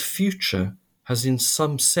and whose future has in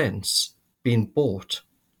some sense been bought,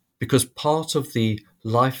 because part of the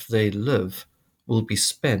life they live will be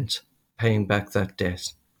spent paying back that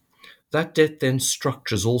debt. That debt then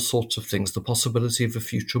structures all sorts of things, the possibility of a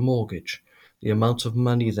future mortgage, the amount of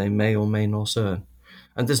money they may or may not earn,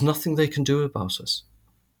 and there's nothing they can do about it.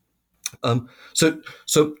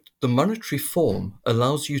 So the monetary form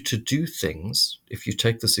allows you to do things. If you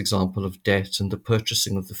take this example of debt and the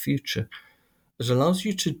purchasing of the future, it allows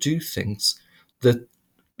you to do things that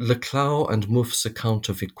Laclau and Mouffe's account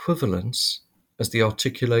of equivalence as the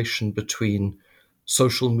articulation between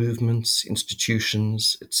social movements,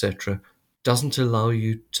 institutions, etc., doesn't allow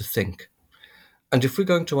you to think. And if we're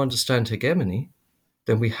going to understand hegemony,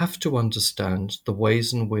 then we have to understand the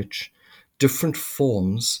ways in which different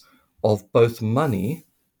forms of both money,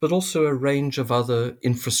 but also a range of other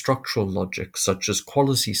infrastructural logics, such as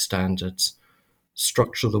quality standards,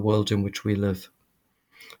 structure the world in which we live.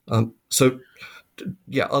 I'll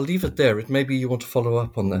leave it there. Maybe you want to follow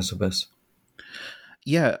up on that a bit.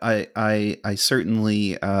 Yeah, I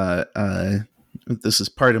certainly, this is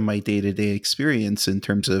part of my day-to-day experience in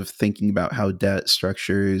terms of thinking about how debt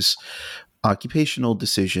structures occupational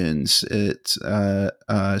decisions. It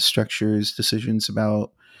structures decisions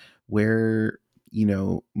about where,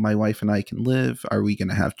 my wife and I can live. Are we going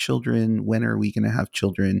to have children? When are we going to have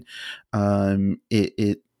children?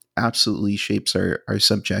 It absolutely shapes our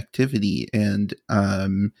subjectivity, and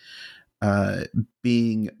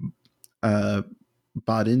being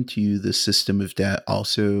bought into the system of debt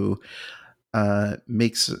also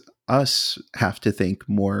makes us have to think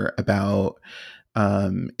more about,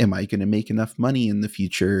 am I going to make enough money in the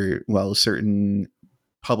future? Well, certain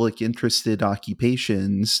public interested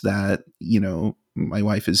occupations that, my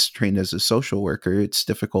wife is trained as a social worker. It's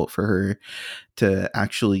difficult for her to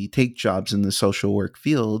actually take jobs in the social work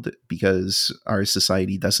field because our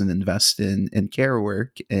society doesn't invest in care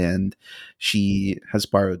work, and she has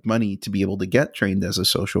borrowed money to be able to get trained as a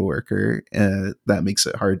social worker. That makes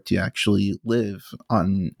it hard to actually live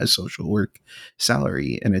on a social work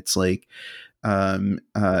salary. And it's like,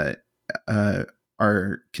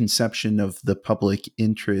 our conception of the public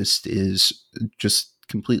interest is just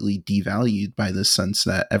completely devalued by the sense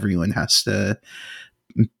that everyone has to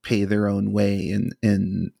pay their own way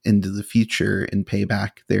into the future and pay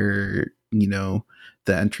back their, the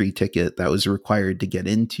entry ticket that was required to get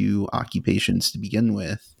into occupations to begin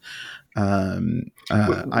with. I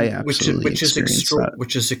absolutely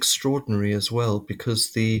which is extraordinary as well,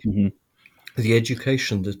 because the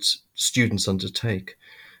education that students undertake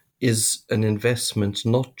is an investment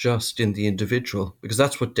not just in the individual, because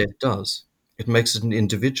that's what debt does. It makes it an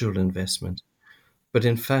individual investment. But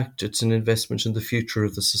in fact, it's an investment in the future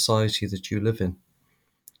of the society that you live in.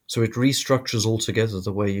 So it restructures altogether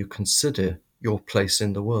the way you consider your place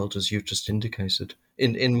in the world, as you just indicated,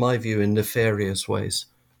 in my view, in nefarious ways.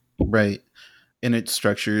 Right. and it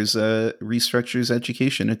restructures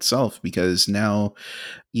education itself, because now,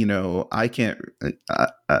 I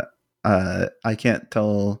can't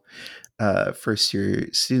tell first year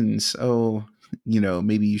students, oh,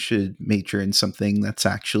 maybe you should major in something that's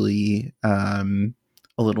actually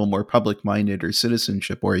a little more public minded or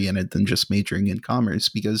citizenship oriented than just majoring in commerce,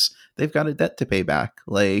 because they've got a debt to pay back.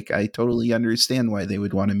 Like, I totally understand why they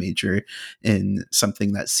would want to major in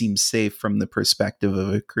something that seems safe from the perspective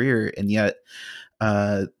of a career. And yet,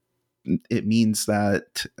 it means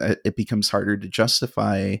that it becomes harder to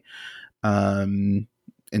justify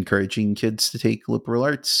encouraging kids to take liberal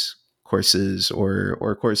arts courses,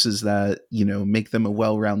 or courses that make them a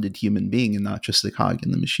well-rounded human being and not just a cog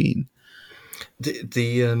in the machine.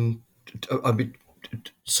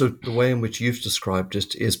 So the way in which you've described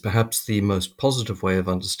it is perhaps the most positive way of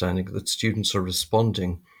understanding that students are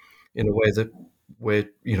responding in a way that where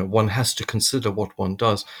one has to consider what one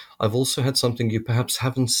does. I've also had something you perhaps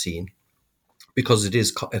haven't seen, because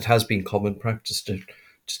it has been common practice to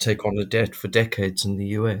take on a debt for decades in the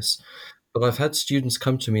US. But I've had students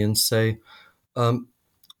come to me and say,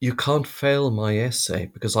 you can't fail my essay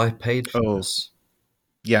because I paid for this.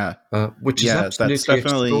 Yeah. Which is absolutely that's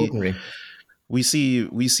definitely extraordinary. We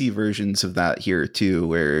see versions of that here too,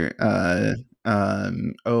 where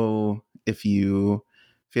if you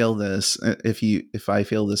fail this, if I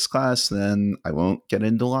fail this class, then I won't get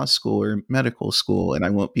into law school or medical school, and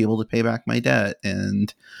I won't be able to pay back my debt.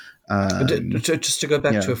 And just to go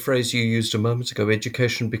back to a phrase you used a moment ago,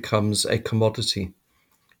 education becomes a commodity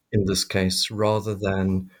in this case, rather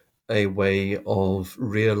than a way of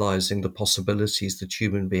realizing the possibilities that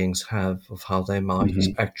human beings have of how they might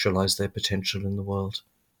actualize their potential in the world.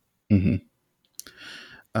 Mm-hmm.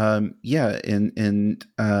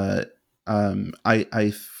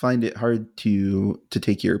 I find it hard to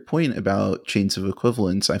take your point about chains of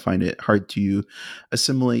equivalence. I find it hard to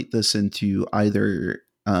assimilate this into either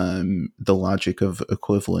the logic of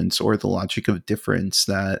equivalence or the logic of difference,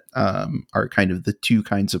 that are kind of the two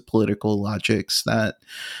kinds of political logics that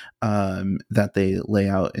they lay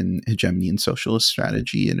out in Hegemony and Socialist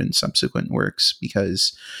Strategy and in subsequent works,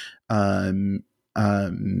 because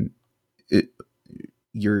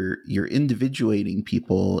you're individuating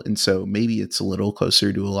people, and so maybe it's a little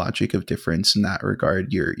closer to a logic of difference in that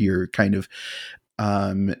regard. You're kind of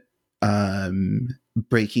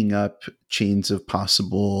breaking up chains of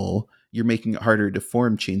possible. You're making it harder to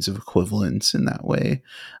form chains of equivalence in that way,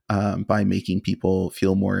 by making people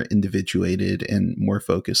feel more individuated and more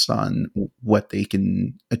focused on what they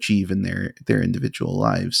can achieve in their individual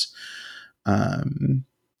lives.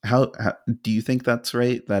 How do you think that's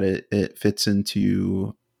right? That it fits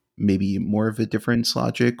into maybe more of a difference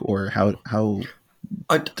logic, or how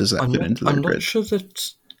does that fit into the I'm grid? not sure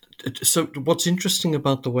that. So what's interesting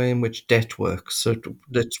about the way in which debt works, so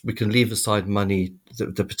that we can leave aside money,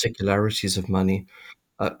 the particularities of money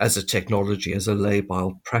as a technology, as a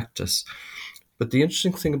labile practice. But the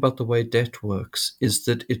interesting thing about the way debt works is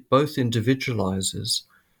that it both individualizes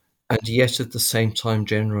and yet at the same time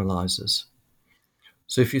generalizes.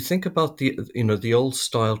 So if you think about the old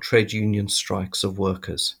style trade union strikes of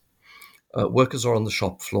workers, workers are on the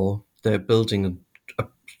shop floor, they're building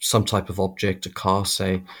some type of object, a car,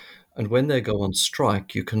 say, and when they go on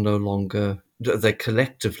strike, they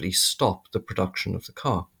collectively stop the production of the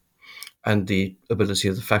car and the ability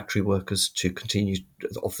of the factory workers to continue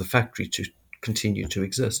to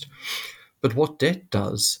exist. But what debt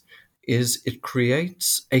does is it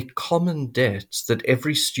creates a common debt that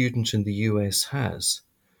every student in the US has,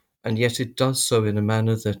 and yet it does so in a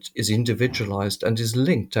manner that is individualized and is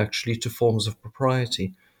linked actually to forms of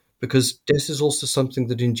propriety, because debt is also something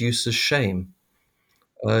that induces shame.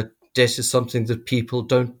 Debt is something that people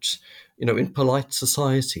don't, in polite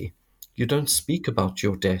society, you don't speak about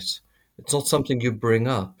your debt. It's not something you bring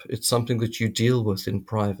up. It's something that you deal with in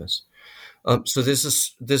private. So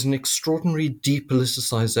there's an extraordinary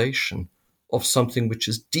depoliticization of something which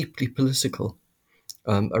is deeply political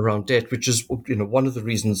around debt, which is one of the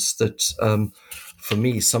reasons that for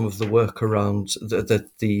me some of the work around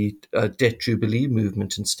the debt jubilee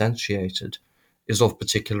movement instantiated is of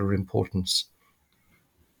particular importance.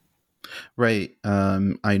 Right.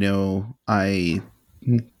 I know I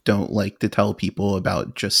don't like to tell people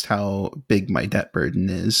about just how big my debt burden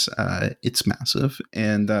is. It's massive,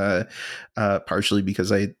 and partially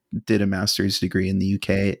because I did a master's degree in the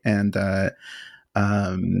UK, and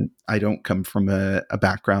I don't come from a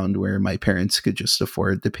background where my parents could just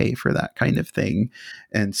afford to pay for that kind of thing.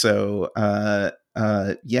 And so,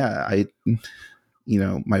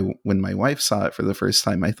 when my wife saw it for the first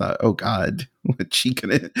time, I thought, oh God, what's she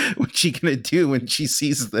gonna do when she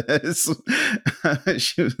sees this?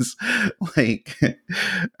 She was like,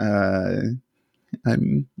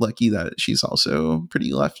 I'm lucky that she's also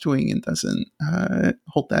pretty left wing and doesn't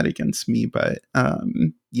hold that against me. But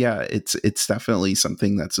yeah, it's definitely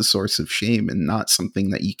something that's a source of shame and not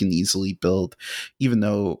something that you can easily build, even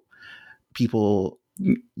though people,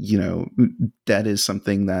 debt is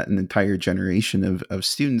something that an entire generation of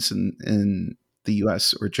students in the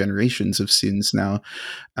US, or generations of students now,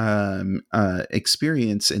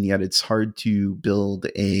 experience, and yet it's hard to build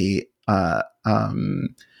a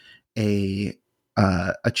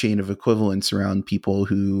chain of equivalence around people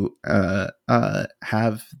who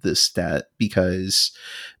have this debt, because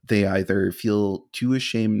they either feel too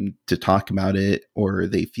ashamed to talk about it, or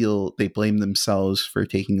they blame themselves for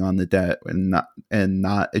taking on the debt and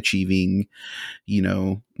not achieving,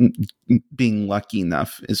 being lucky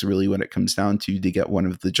enough is really what it comes down to get one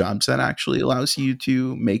of the jobs that actually allows you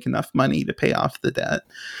to make enough money to pay off the debt.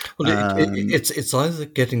 Well, it's either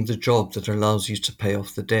getting the job that allows you to pay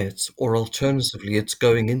off the debt, or alternatively, it's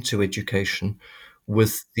going into education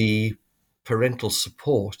with the parental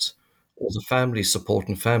support or the family support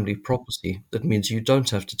and family property that means you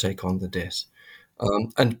don't have to take on the debt.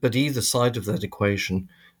 But either side of that equation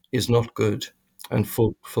is not good. And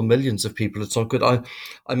for millions of people, it's not good.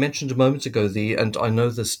 I mentioned a moment ago and I know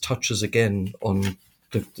this touches again on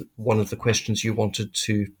one of the questions you wanted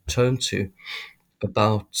to turn to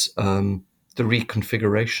about the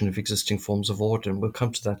reconfiguration of existing forms of order, and we'll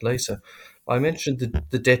come to that later. I mentioned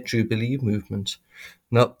the debt jubilee movement.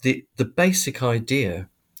 Now, the basic idea,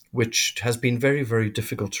 which has been very, very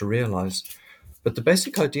difficult to realize, but the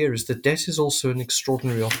basic idea is that debt is also an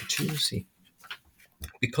extraordinary opportunity,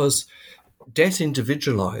 because debt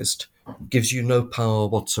individualized gives you no power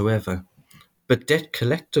whatsoever, but debt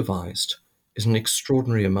collectivized is an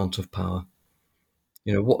extraordinary amount of power.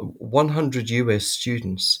 100 US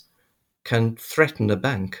students can threaten a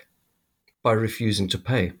bank by refusing to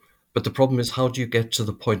pay. But the problem is, how do you get to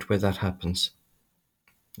the point where that happens?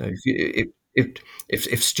 Now,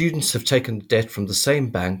 if students have taken debt from the same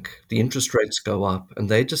bank, the interest rates go up, and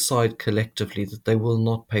they decide collectively that they will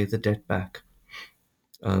not pay the debt back,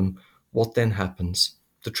 what then happens?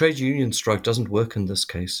 The trade union strike doesn't work in this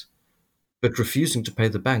case, but refusing to pay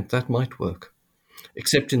the bank, that might work.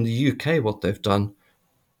 Except in the UK, what they've done,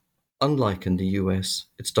 unlike in the US,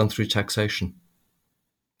 it's done through taxation.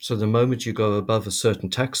 So the moment you go above a certain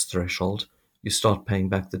tax threshold, you start paying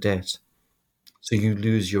back the debt. So you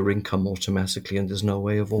lose your income automatically, and there's no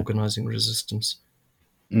way of organizing resistance.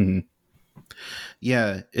 Mm-hmm.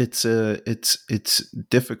 Yeah, it's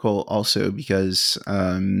difficult also because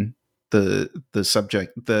the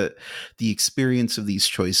subject, the experience of these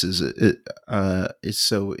choices is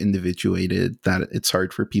so individuated that it's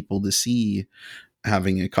hard for people to see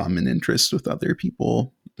having a common interest with other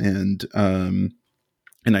people. And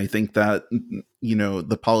I think that,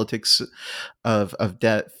 the politics of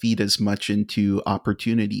debt feed as much into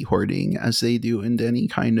opportunity hoarding as they do into any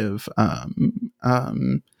kind of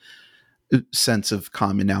sense of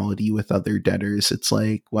commonality with other debtors. It's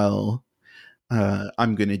like, well,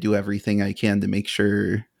 I'm going to do everything I can to make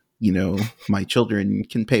sure, my children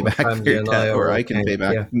can pay back their debt, or I can pay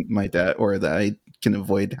back my debt, or that I can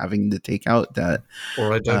avoid having to take out debt,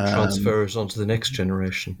 or I don't transfer it onto the next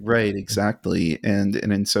generation. Right, exactly. And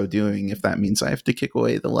in so doing, if that means I have to kick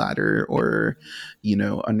away the ladder or,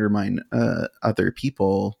 undermine other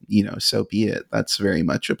people, so be it. That's very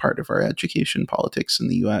much a part of our education politics in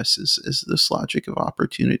the US is this logic of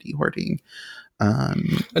opportunity hoarding.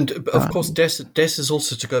 And of course, debt is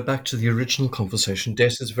also, to go back to the original conversation,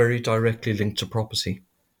 debt is very directly linked to property,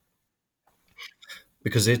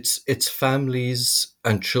 because it's families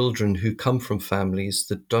and children who come from families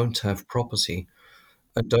that don't have property,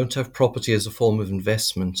 and don't have property as a form of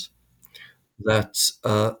investment, that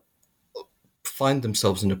find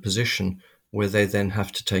themselves in a position where they then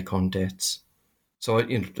have to take on debts. So,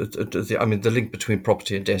 the link between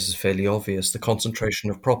property and debt is fairly obvious. The concentration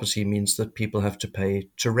of property means that people have to pay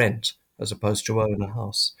to rent as opposed to own a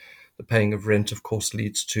house. The paying of rent, of course,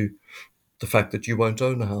 leads to the fact that you won't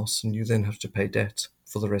own a house, and you then have to pay debt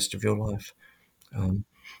for the rest of your life.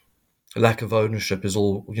 Lack of ownership is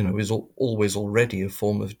always already a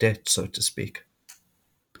form of debt, so to speak.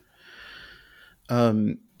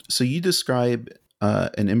 So you describe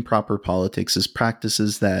an improper politics is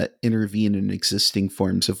practices that intervene in existing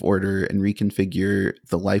forms of order and reconfigure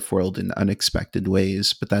the life world in unexpected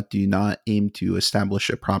ways, but that do not aim to establish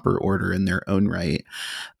a proper order in their own right.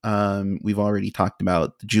 We've already talked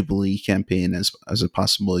about the Jubilee campaign as a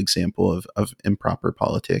possible example of improper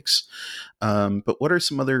politics. But what are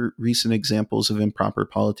some other recent examples of improper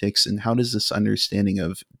politics, and how does this understanding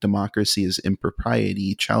of democracy as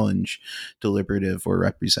impropriety challenge deliberative or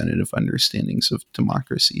representative understandings of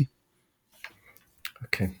democracy?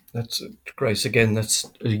 Okay, that's great. Again,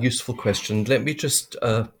 that's a useful question. Let me just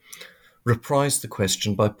reprise the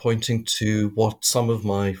question by pointing to what some of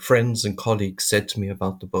my friends and colleagues said to me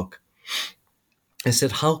about the book. They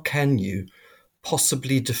said, how can you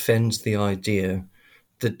possibly defend the idea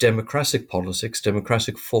that democratic politics,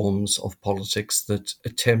 democratic forms of politics that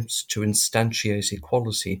attempt to instantiate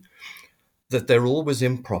equality, that they're always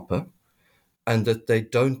improper and that they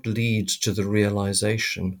don't lead to the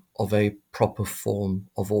realization of a proper form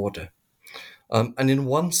of order? And in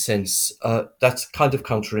one sense, that's kind of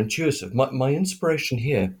counterintuitive. My inspiration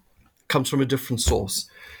here comes from a different source.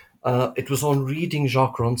 It was on reading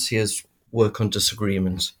Jacques Rancière's work on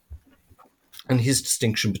disagreement and his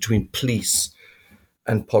distinction between police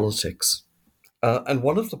and politics. And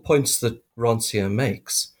one of the points that Rancière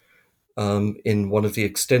makes in one of the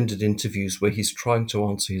extended interviews where he's trying to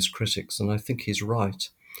answer his critics, and I think he's right,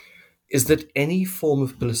 is that any form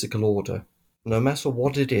of political order, no matter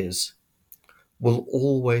what it is, will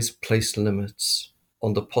always place limits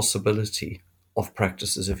on the possibility of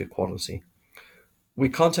practices of equality. We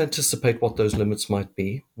can't anticipate what those limits might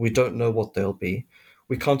be. We don't know what they'll be.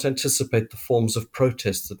 We can't anticipate the forms of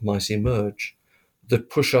protest that might emerge that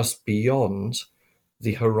push us beyond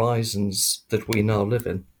the horizons that we now live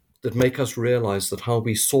in, that make us realize that how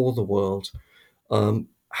we saw the world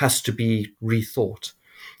has to be rethought.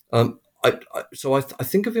 So I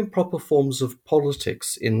think of improper forms of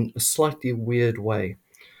politics in a slightly weird way.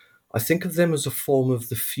 I think of them as a form of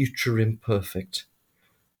the future imperfect.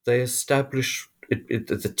 They establish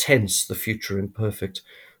the tense, the future imperfect.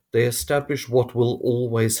 They establish what will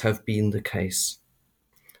always have been the case.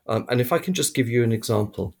 And if I can just give you an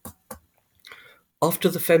example. After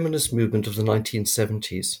the feminist movement of the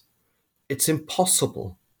 1970s, it's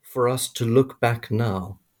impossible for us to look back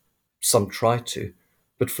now. Some try to.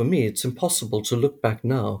 But for me, it's impossible to look back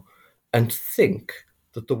now and think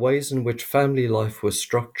that the ways in which family life was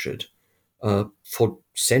structured for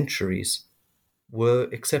centuries were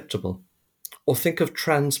acceptable. Or think of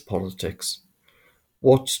trans politics.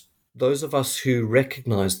 What those of us who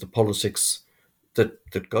recognize the politics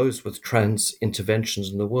that goes with trans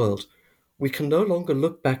interventions in the world, we can no longer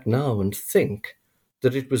look back now and think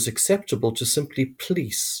that it was acceptable to simply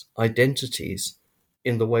police identities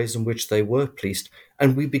in the ways in which they were policed.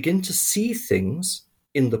 And we begin to see things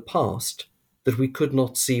in the past that we could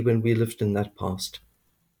not see when we lived in that past.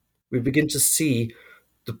 We begin to see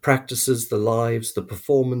the practices, the lives, the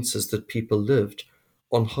performances that people lived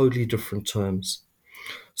on wholly different terms.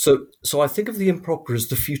 So I think of the improper as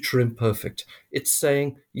the future imperfect. It's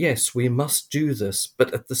saying, yes, we must do this,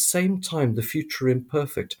 but at the same time, the future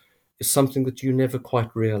imperfect is something that you never quite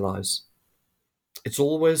realize. It's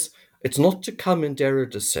not to come in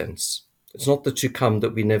Derrida's sense. It's not the to come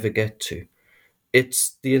that we never get to.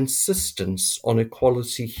 It's the insistence on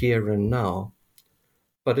equality here and now,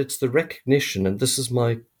 but it's the recognition, and this is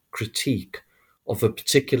my critique of a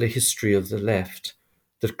particular history of the left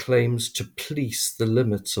that claims to police the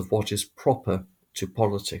limits of what is proper to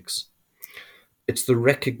politics. It's the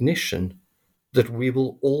recognition that we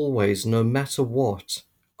will always, no matter what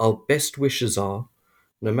our best wishes are,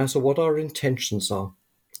 no matter what our intentions are,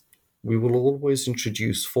 we will always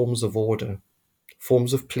introduce forms of order,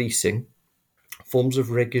 forms of policing, forms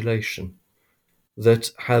of regulation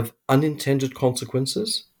that have unintended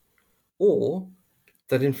consequences, or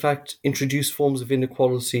that in fact introduce forms of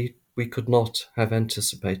inequality we could not have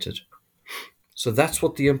anticipated. So that's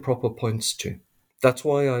what the improper points to. That's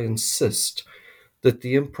why I insist that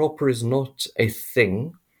the improper is not a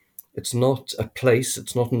thing, it's not a place,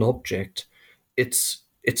 it's not an object, it's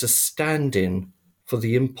a stand-in for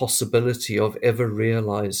the impossibility of ever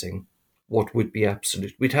realizing what would be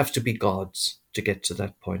absolute. We'd have to be gods to get to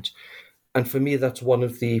that point. And for me, that's one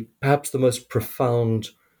of the, perhaps the most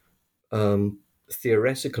profound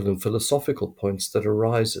theoretical and philosophical points that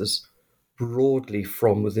arises broadly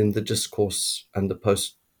from within the discourse and the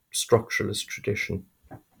post-structuralist tradition.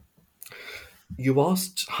 You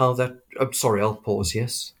asked how that... I'm sorry, I'll pause,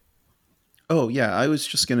 yes? Oh, yeah, I was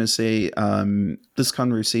just going to say this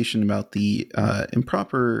conversation about the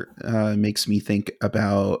improper makes me think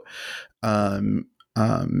about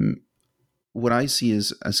what I see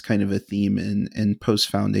as kind of a theme in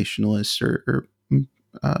post-foundationalist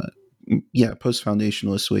uh,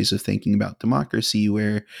 post-foundationalist ways of thinking about democracy,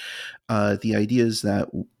 where the idea is that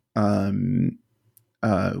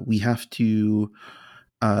we have to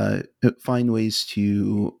find ways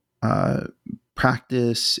to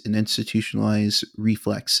practice and institutionalize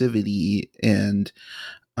reflexivity, and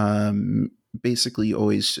basically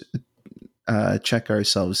always check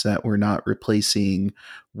ourselves that we're not replacing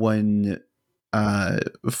one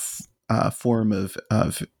form of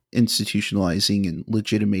institutionalizing and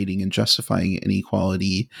legitimating and justifying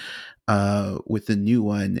inequality with a new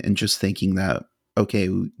one, and just thinking that, okay,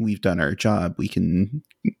 we've done our job, we can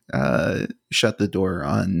shut the door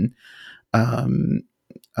on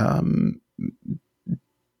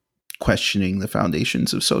questioning the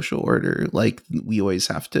foundations of social order. Like, we always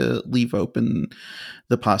have to leave open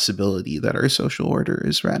the possibility that our social order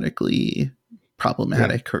is radically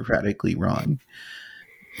problematic or radically wrong.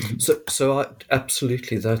 So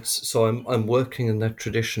absolutely, I'm working in that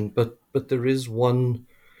tradition, but there is one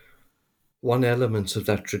element of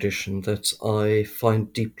that tradition that I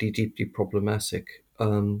find deeply problematic,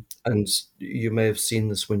 and you may have seen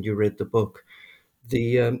this when you read the book.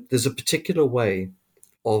 There's a particular way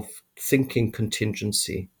of thinking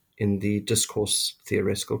contingency in the discourse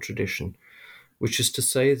theoretical tradition, which is to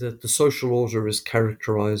say that the social order is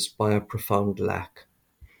characterized by a profound lack.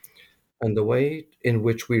 And the way in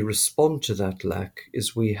which we respond to that lack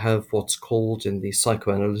is we have what's called in the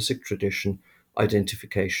psychoanalytic tradition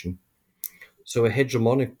identification. So a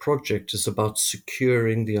hegemonic project is about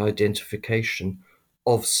securing the identification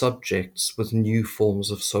of subjects with new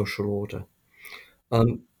forms of social order.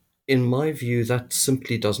 In my view, that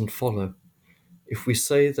simply doesn't follow. If we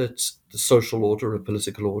say that the social order or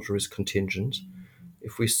political order is contingent,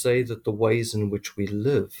 if we say that the ways in which we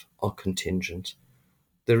live are contingent,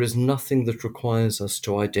 there is nothing that requires us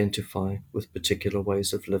to identify with particular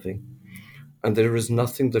ways of living. And there is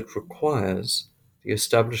nothing that requires the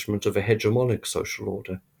establishment of a hegemonic social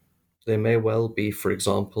order. There may well be, for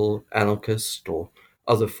example, anarchist or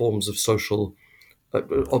other forms of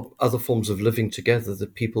other forms of living together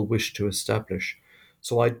that people wish to establish.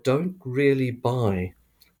 So I don't really buy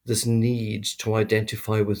this need to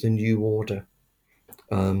identify with a new order.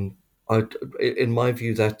 In my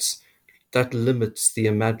view, that limits the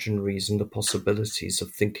imaginaries and the possibilities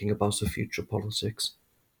of thinking about a future politics.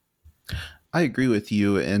 I agree with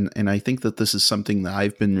you, and I think that this is something that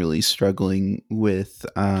I've been really struggling with.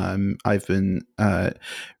 I've been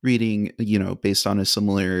reading, based on a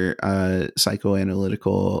similar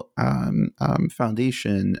psychoanalytical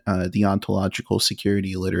foundation, the ontological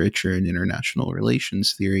security literature and international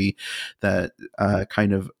relations theory, that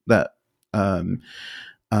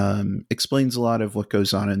explains a lot of what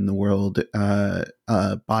goes on in the world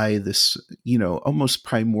by this, almost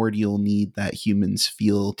primordial need that humans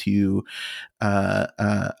feel to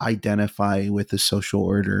identify with the social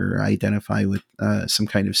order, identify with some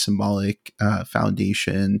kind of symbolic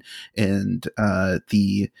foundation, and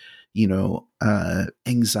the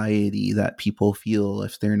anxiety that people feel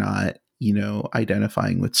if they're not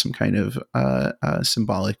identifying with some kind of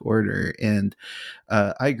symbolic order. And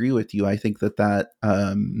I agree with you. I think that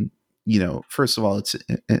first of all, it's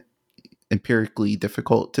empirically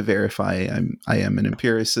difficult to verify. I am an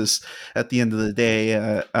empiricist at the end of the day,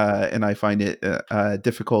 and I find it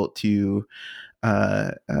difficult to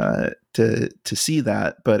see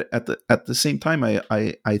that. But at the same time,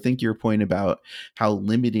 I think your point about how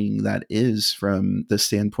limiting that is from the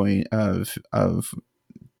standpoint of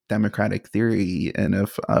democratic theory and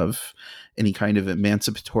of any kind of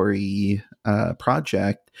emancipatory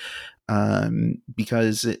project,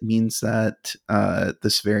 because it means that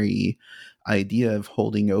this very idea of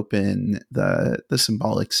holding open the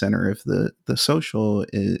symbolic center of the social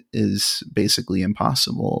is basically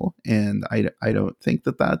impossible. And I don't think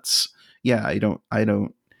that's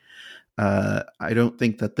I don't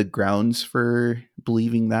think that the grounds for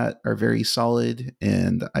believing that are very solid,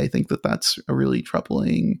 and I think that that's a really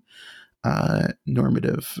troubling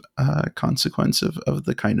normative consequence of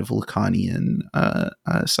the kind of Lacanian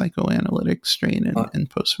psychoanalytic strain and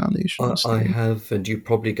post-foundationalist. I have, and you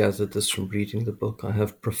probably gathered this from reading the book, I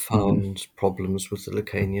have profound problems with the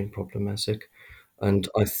Lacanian problematic, and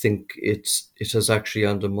I think it has actually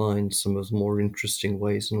undermined some of the more interesting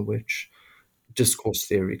ways in which discourse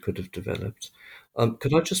theory could have developed.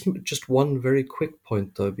 Could I just one very quick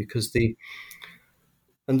point though, because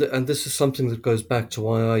and this is something that goes back to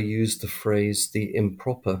why I use the phrase the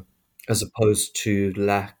improper as opposed to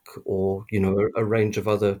lack, or a range of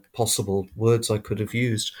other possible words I could have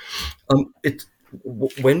used.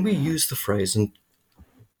 When we use the phrase, and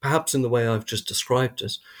perhaps in the way I've just described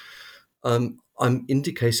it, I'm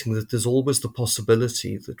indicating that there's always the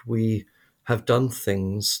possibility that we have done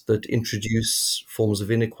things that introduce forms of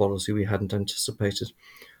inequality we hadn't anticipated.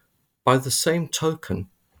 By the same token,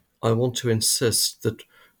 I want to insist that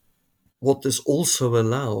what this also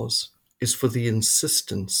allows is for the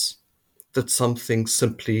insistence that some things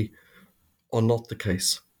simply are not the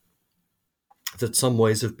case, that some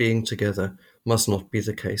ways of being together must not be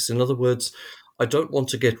the case. In other words, I don't want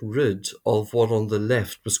to get rid of what on the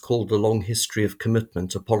left was called a long history of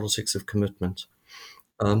commitment, a politics of commitment.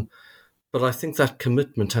 But I think that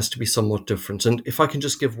commitment has to be somewhat different. And if I can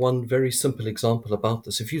just give one very simple example about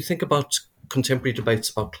this, if you think about contemporary debates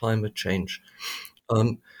about climate change,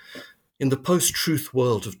 in the post-truth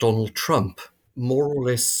world of Donald Trump, more or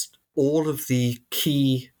less all of the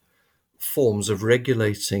key forms of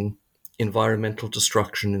regulating environmental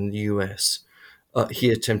destruction in the US, he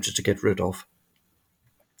attempted to get rid of.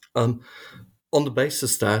 On the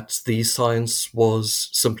basis that the science was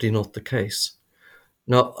simply not the case.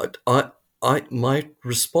 Now, my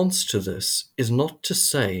response to this is not to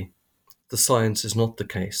say the science is not the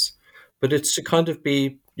case, but it's to kind of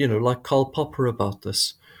be, like Karl Popper about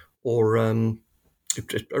this, or a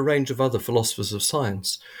range of other philosophers of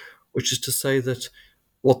science, which is to say that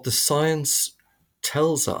what the science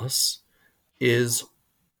tells us is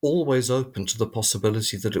always open to the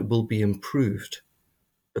possibility that it will be improved,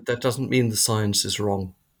 but that doesn't mean the science is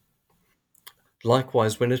wrong.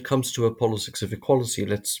 Likewise, when it comes to a politics of equality,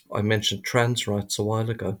 I mentioned trans rights a while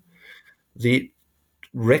ago, the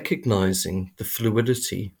recognizing the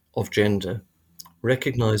fluidity of gender,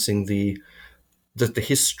 recognizing that the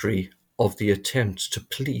history of the attempt to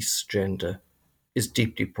police gender is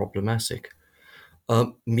deeply problematic,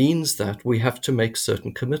 means that we have to make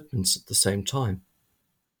certain commitments at the same time.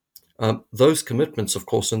 Those commitments, of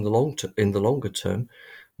course, in the longer term,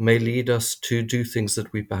 may lead us to do things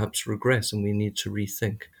that we perhaps regret and we need to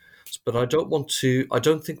rethink. But I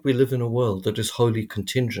don't think we live in a world that is wholly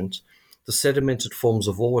contingent. The sedimented forms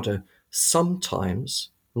of order sometimes,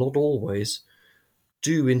 not always,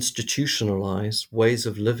 do institutionalize ways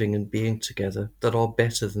of living and being together that are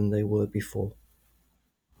better than they were before.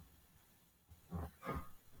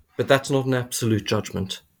 But that's not an absolute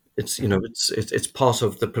judgment. It's part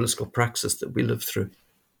of the political praxis that we live through.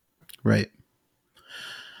 Right.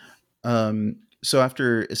 So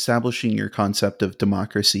after establishing your concept of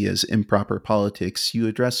democracy as improper politics, you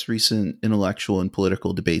address recent intellectual and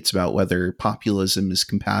political debates about whether populism is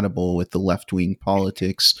compatible with the left-wing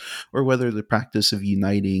politics, or whether the practice of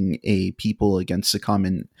uniting a people against a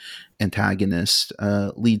common antagonist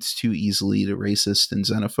leads too easily to racist and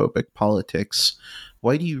xenophobic politics.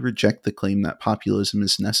 Why do you reject the claim that populism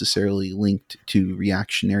is necessarily linked to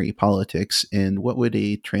reactionary politics, and what would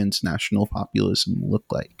a transnational populism look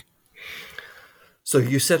like? So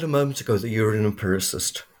you said a moment ago that you're an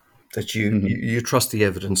empiricist, that you trust the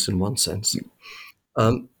evidence in one sense.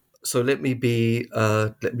 So let me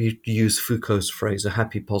use Foucault's phrase, a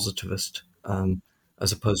happy positivist,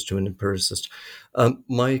 as opposed to an empiricist.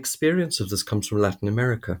 My experience of this comes from Latin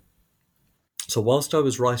America. So whilst I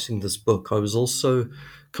was writing this book, I was also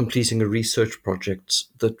completing a research project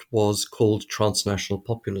that was called Transnational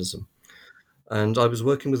Populism. And I was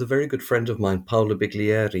working with a very good friend of mine, Paolo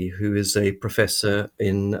Biglieri, who is a professor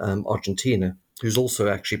in Argentina, who's also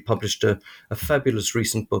actually published a fabulous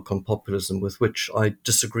recent book on populism, with which I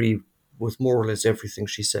disagree with more or less everything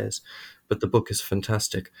she says, but the book is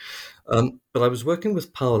fantastic. But I was working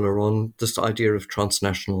with Paolo on this idea of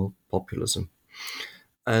transnational populism.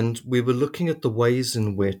 And we were looking at the ways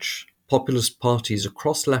in which populist parties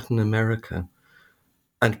across Latin America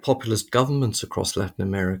and populist governments across Latin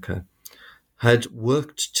America had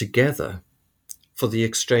worked together for the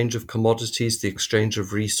exchange of commodities, the exchange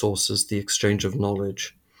of resources, the exchange of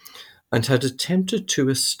knowledge, and had attempted to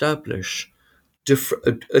establish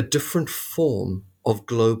a different form of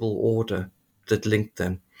global order that linked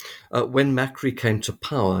them. When Macri came to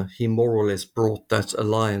power, he more or less brought that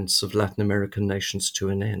alliance of Latin American nations to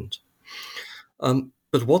an end.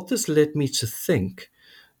 But what this led me to think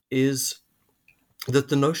is that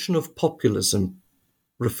the notion of populism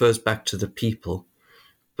refers back to the people,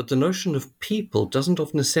 but the notion of people doesn't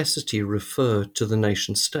of necessity refer to the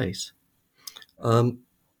nation state.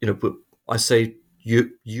 I say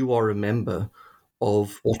you are a member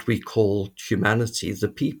of what we call humanity, the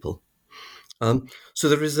people. So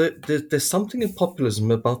there's something in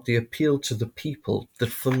populism about the appeal to the people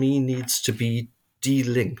that for me needs to be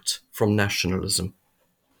delinked from nationalism.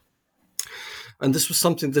 And this was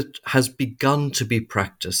something that has begun to be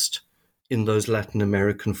practiced in those Latin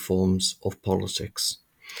American forms of politics.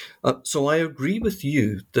 So I agree with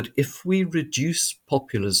you that if we reduce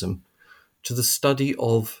populism to the study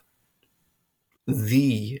of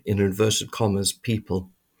the, in inverted commas, people,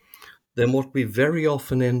 then what we very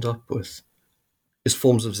often end up with is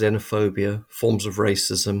forms of xenophobia, forms of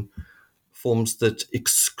racism, forms that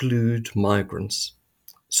exclude migrants.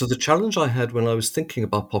 So the challenge I had when I was thinking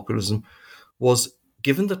about populism was,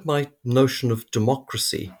 given that my notion of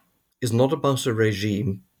democracy is not about a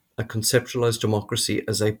regime, I conceptualize democracy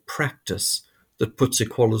as a practice that puts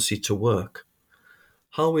equality to work.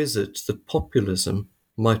 How is it that populism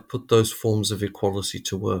might put those forms of equality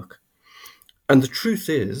to work? And the truth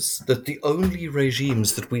is that the only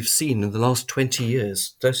regimes that we've seen in the last 20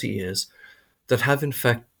 years, 30 years, that have in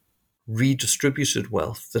fact redistributed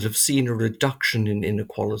wealth, that have seen a reduction in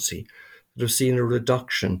inequality, that have seen a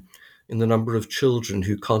reduction in the number of children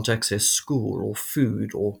who can't access school or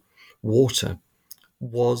food or water,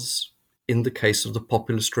 was in the case of the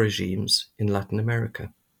populist regimes in Latin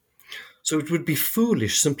America. So it would be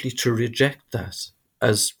foolish simply to reject that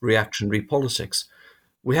as reactionary politics.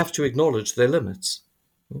 We have to acknowledge their limits.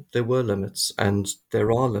 There were limits and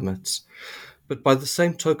there are limits. But by the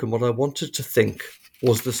same token, what I wanted to think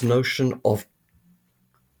was this notion of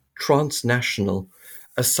transnational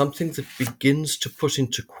as something that begins to put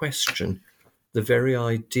into question the very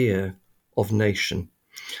idea of nation.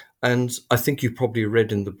 And I think you probably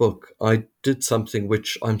read in the book, I did something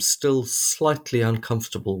which I'm still slightly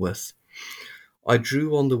uncomfortable with. I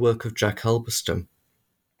drew on the work of Jack Halberstam.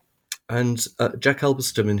 And Jack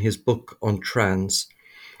Halberstam, in his book on trans,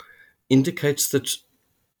 indicates that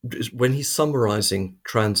when he's summarizing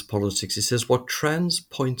trans politics, he says what trans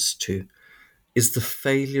points to is the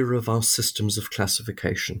failure of our systems of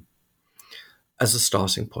classification as a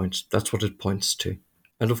starting point. That's what it points to.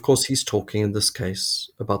 And of course, he's talking in this case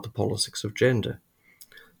about the politics of gender.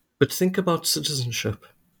 But think about citizenship.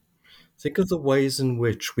 Think of the ways in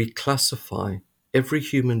which we classify every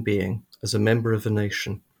human being as a member of a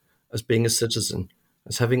nation, as being a citizen,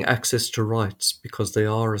 as having access to rights because they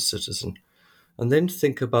are a citizen. And then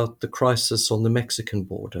think about the crisis on the Mexican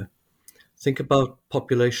border. Think about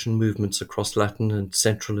population movements across Latin and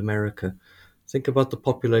Central America. Think about the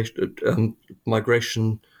population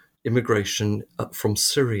immigration from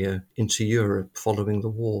Syria into Europe following the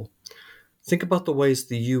war. Think about the ways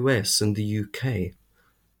the US and the UK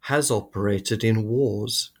has operated in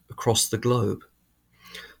wars across the globe.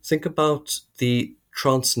 Think about the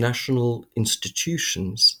transnational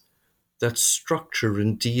institutions that structure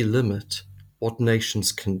and delimit what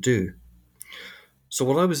nations can do. So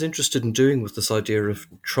what I was interested in doing with this idea of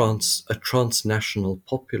a transnational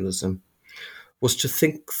populism was to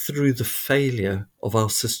think through the failure of our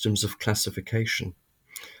systems of classification.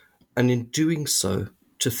 And in doing so,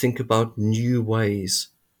 to think about new ways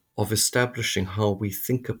of establishing how we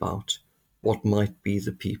think about what might be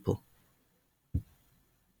the people.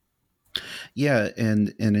 Yeah,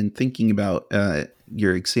 and in thinking about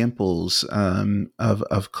your examples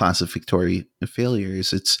of classificatory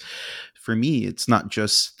failures, it's, for me, it's not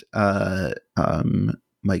just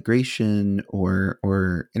migration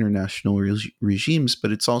or international regimes,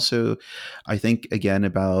 but it's also, I think, again,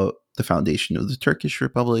 about the foundation of the Turkish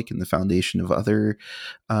Republic and the foundation of other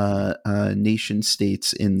nation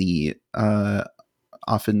states in the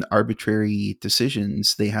often arbitrary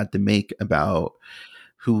decisions they had to make about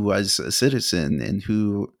who was a citizen and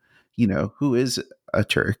who is a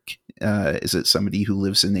Turk. Is it somebody who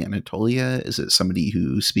lives in Anatolia? Is it somebody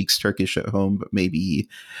who speaks Turkish at home but maybe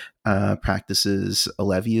practices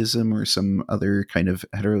Aleviism or some other kind of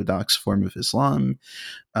heterodox form of Islam?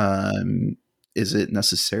 Is it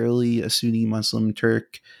necessarily a Sunni Muslim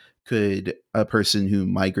Turk? Could a person who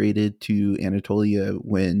migrated to Anatolia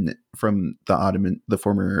from the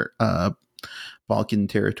former Balkan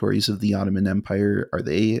territories of the Ottoman Empire, are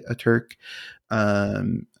they a Turk?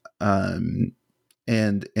 And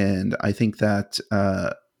I think that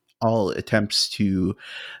all attempts to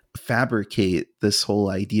fabricate this whole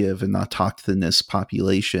idea of an autochthonous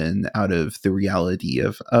population out of the reality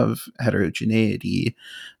of heterogeneity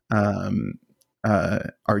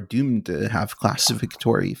are doomed to have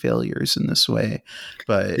classificatory failures in this way.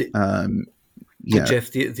 But yeah, Jeff,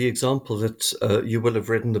 the example that you will have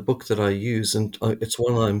read in the book that I use, and it's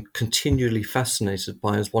one I'm continually fascinated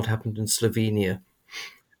by, is what happened in Slovenia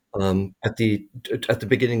at the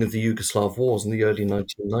beginning of the Yugoslav wars in the early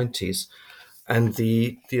 1990s, and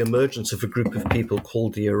the emergence of a group of people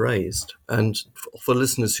called the Erased. And for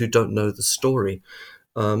listeners who don't know the story,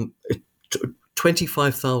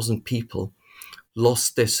 25,000 people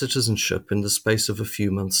lost their citizenship in the space of a few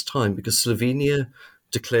months' time because Slovenia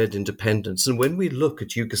declared independence. And when we look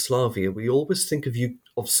at Yugoslavia, we always think of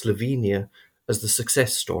Slovenia as the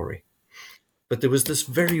success story. But there was this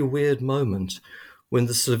very weird moment when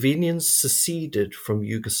the Slovenians seceded from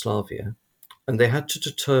Yugoslavia and they had to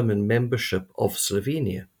determine membership of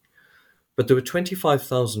Slovenia. But there were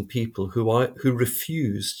 25,000 people who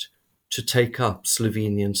refused to take up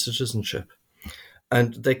Slovenian citizenship.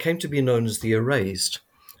 And they came to be known as the Erased.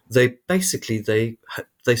 They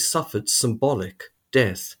suffered symbolic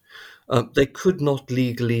death. They could not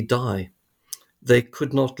legally die. They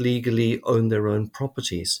could not legally own their own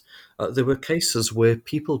properties. There were cases where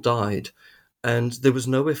people died and there was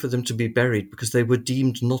nowhere for them to be buried because they were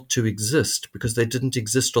deemed not to exist, because they didn't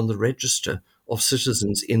exist on the register of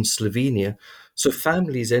citizens in Slovenia. So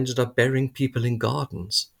families ended up burying people in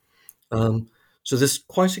gardens. So this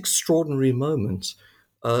quite extraordinary moment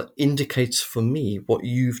indicates for me what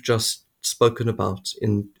you've just spoken about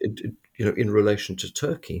in relation to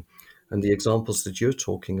Turkey and the examples that you're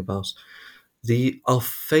talking about. Our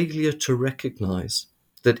failure to recognize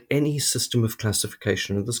that any system of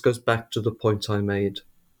classification, and this goes back to the point I made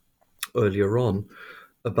earlier on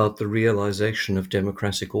about the realization of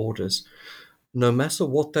democratic orders, no matter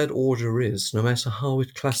what that order is, no matter how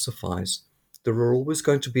it classifies, there are always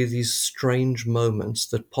going to be these strange moments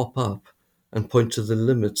that pop up and point to the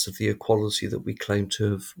limits of the equality that we claim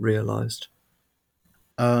to have realized.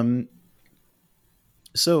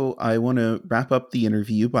 So I want to wrap up the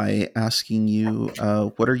interview by asking you,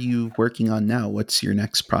 what are you working on now? What's your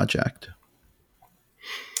next project?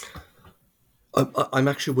 I'm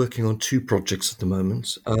actually working on two projects at the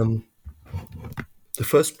moment. The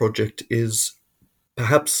first project is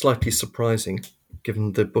perhaps slightly surprising,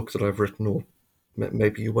 given the book that I've written, or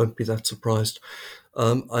maybe you won't be that surprised.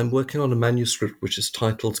 I'm working on a manuscript which is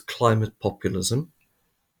titled Climate Populism.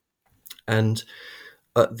 And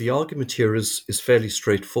the argument here is fairly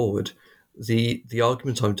straightforward. The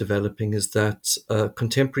argument I'm developing is that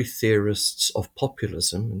contemporary theorists of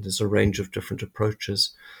populism, and there's a range of different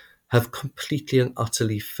approaches, have completely and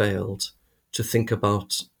utterly failed to think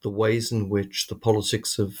about the ways in which the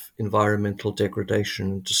politics of environmental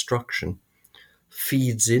degradation and destruction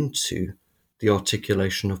feeds into the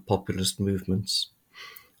articulation of populist movements.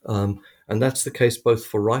 And that's the case both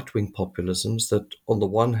for right-wing populisms that on the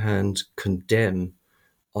one hand condemn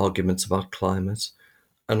arguments about climate,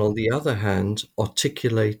 and on the other hand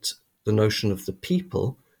articulate the notion of the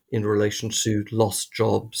people in relation to lost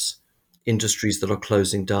jobs, industries that are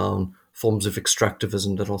closing down, forms of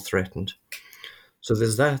extractivism that are threatened. So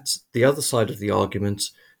there's that. The other side of the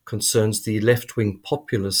argument concerns the left-wing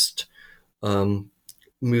populist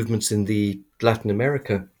movements in the Latin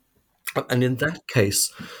America. And in that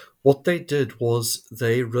case, what they did was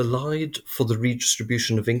they relied for the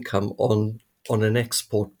redistribution of income on an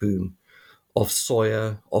export boom of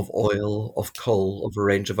soya, of oil, of coal, of a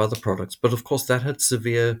range of other products. But of course, that had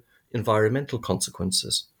severe environmental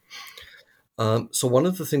consequences. So one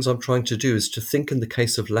of the things I'm trying to do is to think in the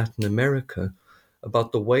case of Latin America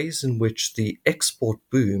about the ways in which the export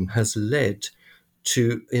boom has led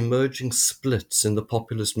to emerging splits in the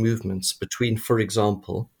populist movements between, for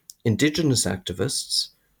example, indigenous activists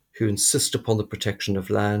who insist upon the protection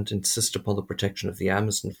of land, insist upon the protection of the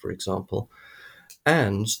Amazon, for example,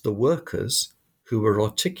 and the workers who were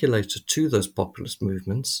articulated to those populist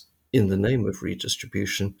movements in the name of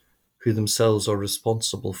redistribution, who themselves are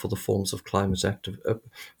responsible for the forms of climate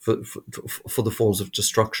for the forms of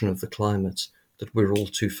destruction of the climate that we're all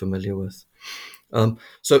too familiar with.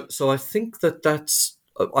 So I think that's.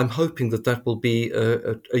 I'm hoping that will be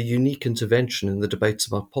a unique intervention in the debates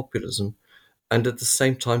about populism, and at the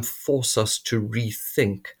same time force us to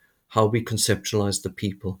rethink how we conceptualize the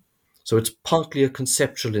people. So it's partly a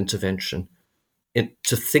conceptual intervention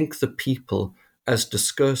to think the people as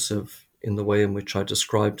discursive in the way in which I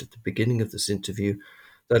described at the beginning of this interview.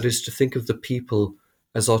 That is, to think of the people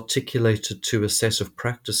as articulated to a set of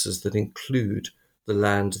practices that include the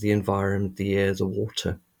land, the environment, the air, the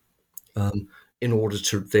water, in order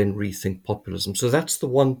to then rethink populism. So that's the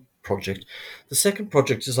one project. The second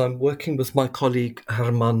project is I'm working with my colleague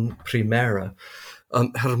Herman Primera.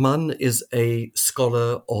 Herman is a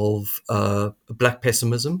scholar of Black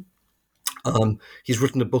pessimism. He's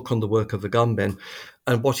written a book on the work of Agamben.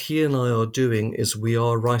 And what he and I are doing is we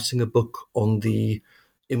are writing a book on the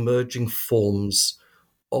emerging forms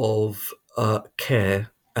of care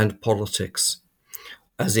and politics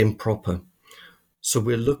as improper. So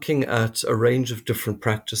we're looking at a range of different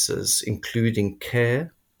practices, including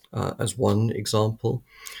care as one example,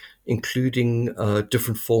 including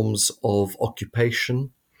different forms of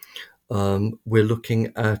occupation. We're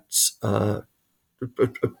looking at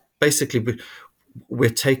basically we're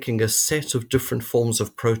taking a set of different forms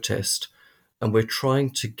of protest and we're trying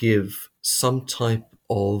to give some type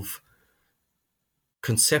of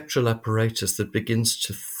conceptual apparatus that begins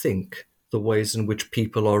to think the ways in which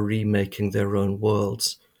people are remaking their own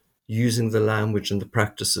worlds, using the language and the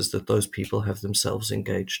practices that those people have themselves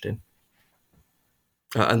engaged in.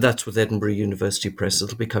 And that's with Edinburgh University Press.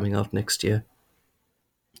 It'll be coming out next year.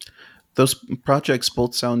 Those projects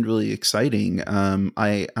both sound really exciting.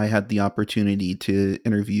 I had the opportunity to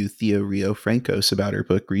interview Thea Rio Francos about her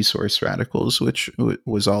book Resource Radicals, which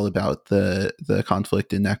was all about the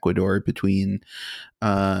conflict in Ecuador between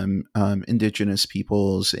indigenous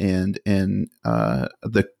peoples and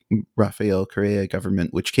the Rafael Correa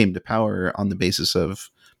government, which came to power on the basis of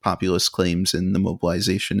populist claims and the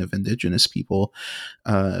mobilization of indigenous people.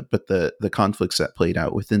 But the conflicts that played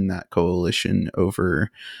out within that coalition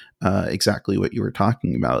over exactly what you were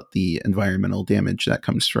talking about, the environmental damage that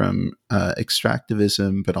comes from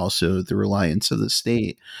extractivism, but also the reliance of the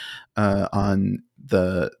state on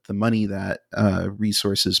the money that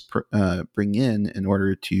resources bring in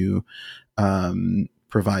order to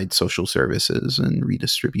provide social services and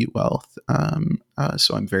redistribute wealth.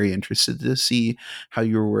 So I'm very interested to see how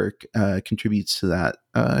your work contributes to that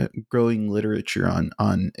growing literature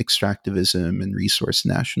on extractivism and resource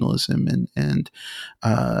nationalism and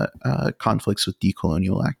conflicts with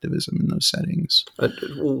decolonial activism in those settings.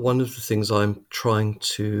 One of the things I'm trying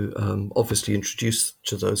to obviously introduce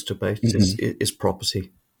to those debates is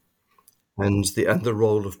property. And the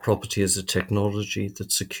role of property as a technology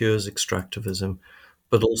that secures extractivism,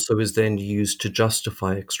 but also is then used to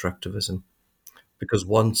justify extractivism. Because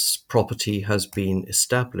once property has been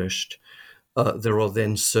established, there are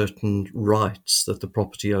then certain rights that the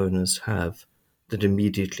property owners have that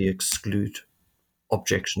immediately exclude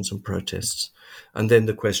objections and protests. And then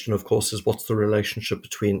the question, of course, is what's the relationship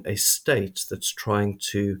between a state that's trying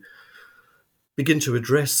to begin to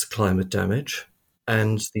address climate damage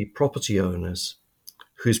and the property owners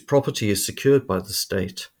whose property is secured by the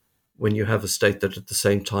state, when you have a state that at the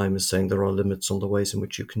same time is saying there are limits on the ways in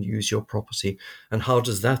which you can use your property? And how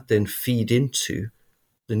does that then feed into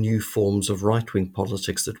the new forms of right-wing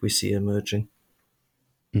politics that we see emerging?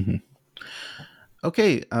 Mm-hmm.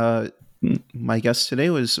 Okay. My guest today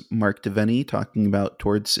was Mark Devenny talking about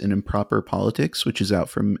Towards an Improper Politics, which is out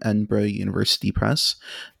from Edinburgh University Press.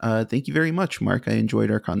 Thank you very much, Mark. I enjoyed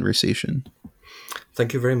our conversation.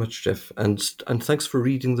 Thank you very much, Jeff, and thanks for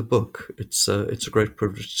reading the book. It's a great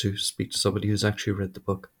privilege to speak to somebody who's actually read the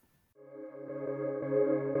book.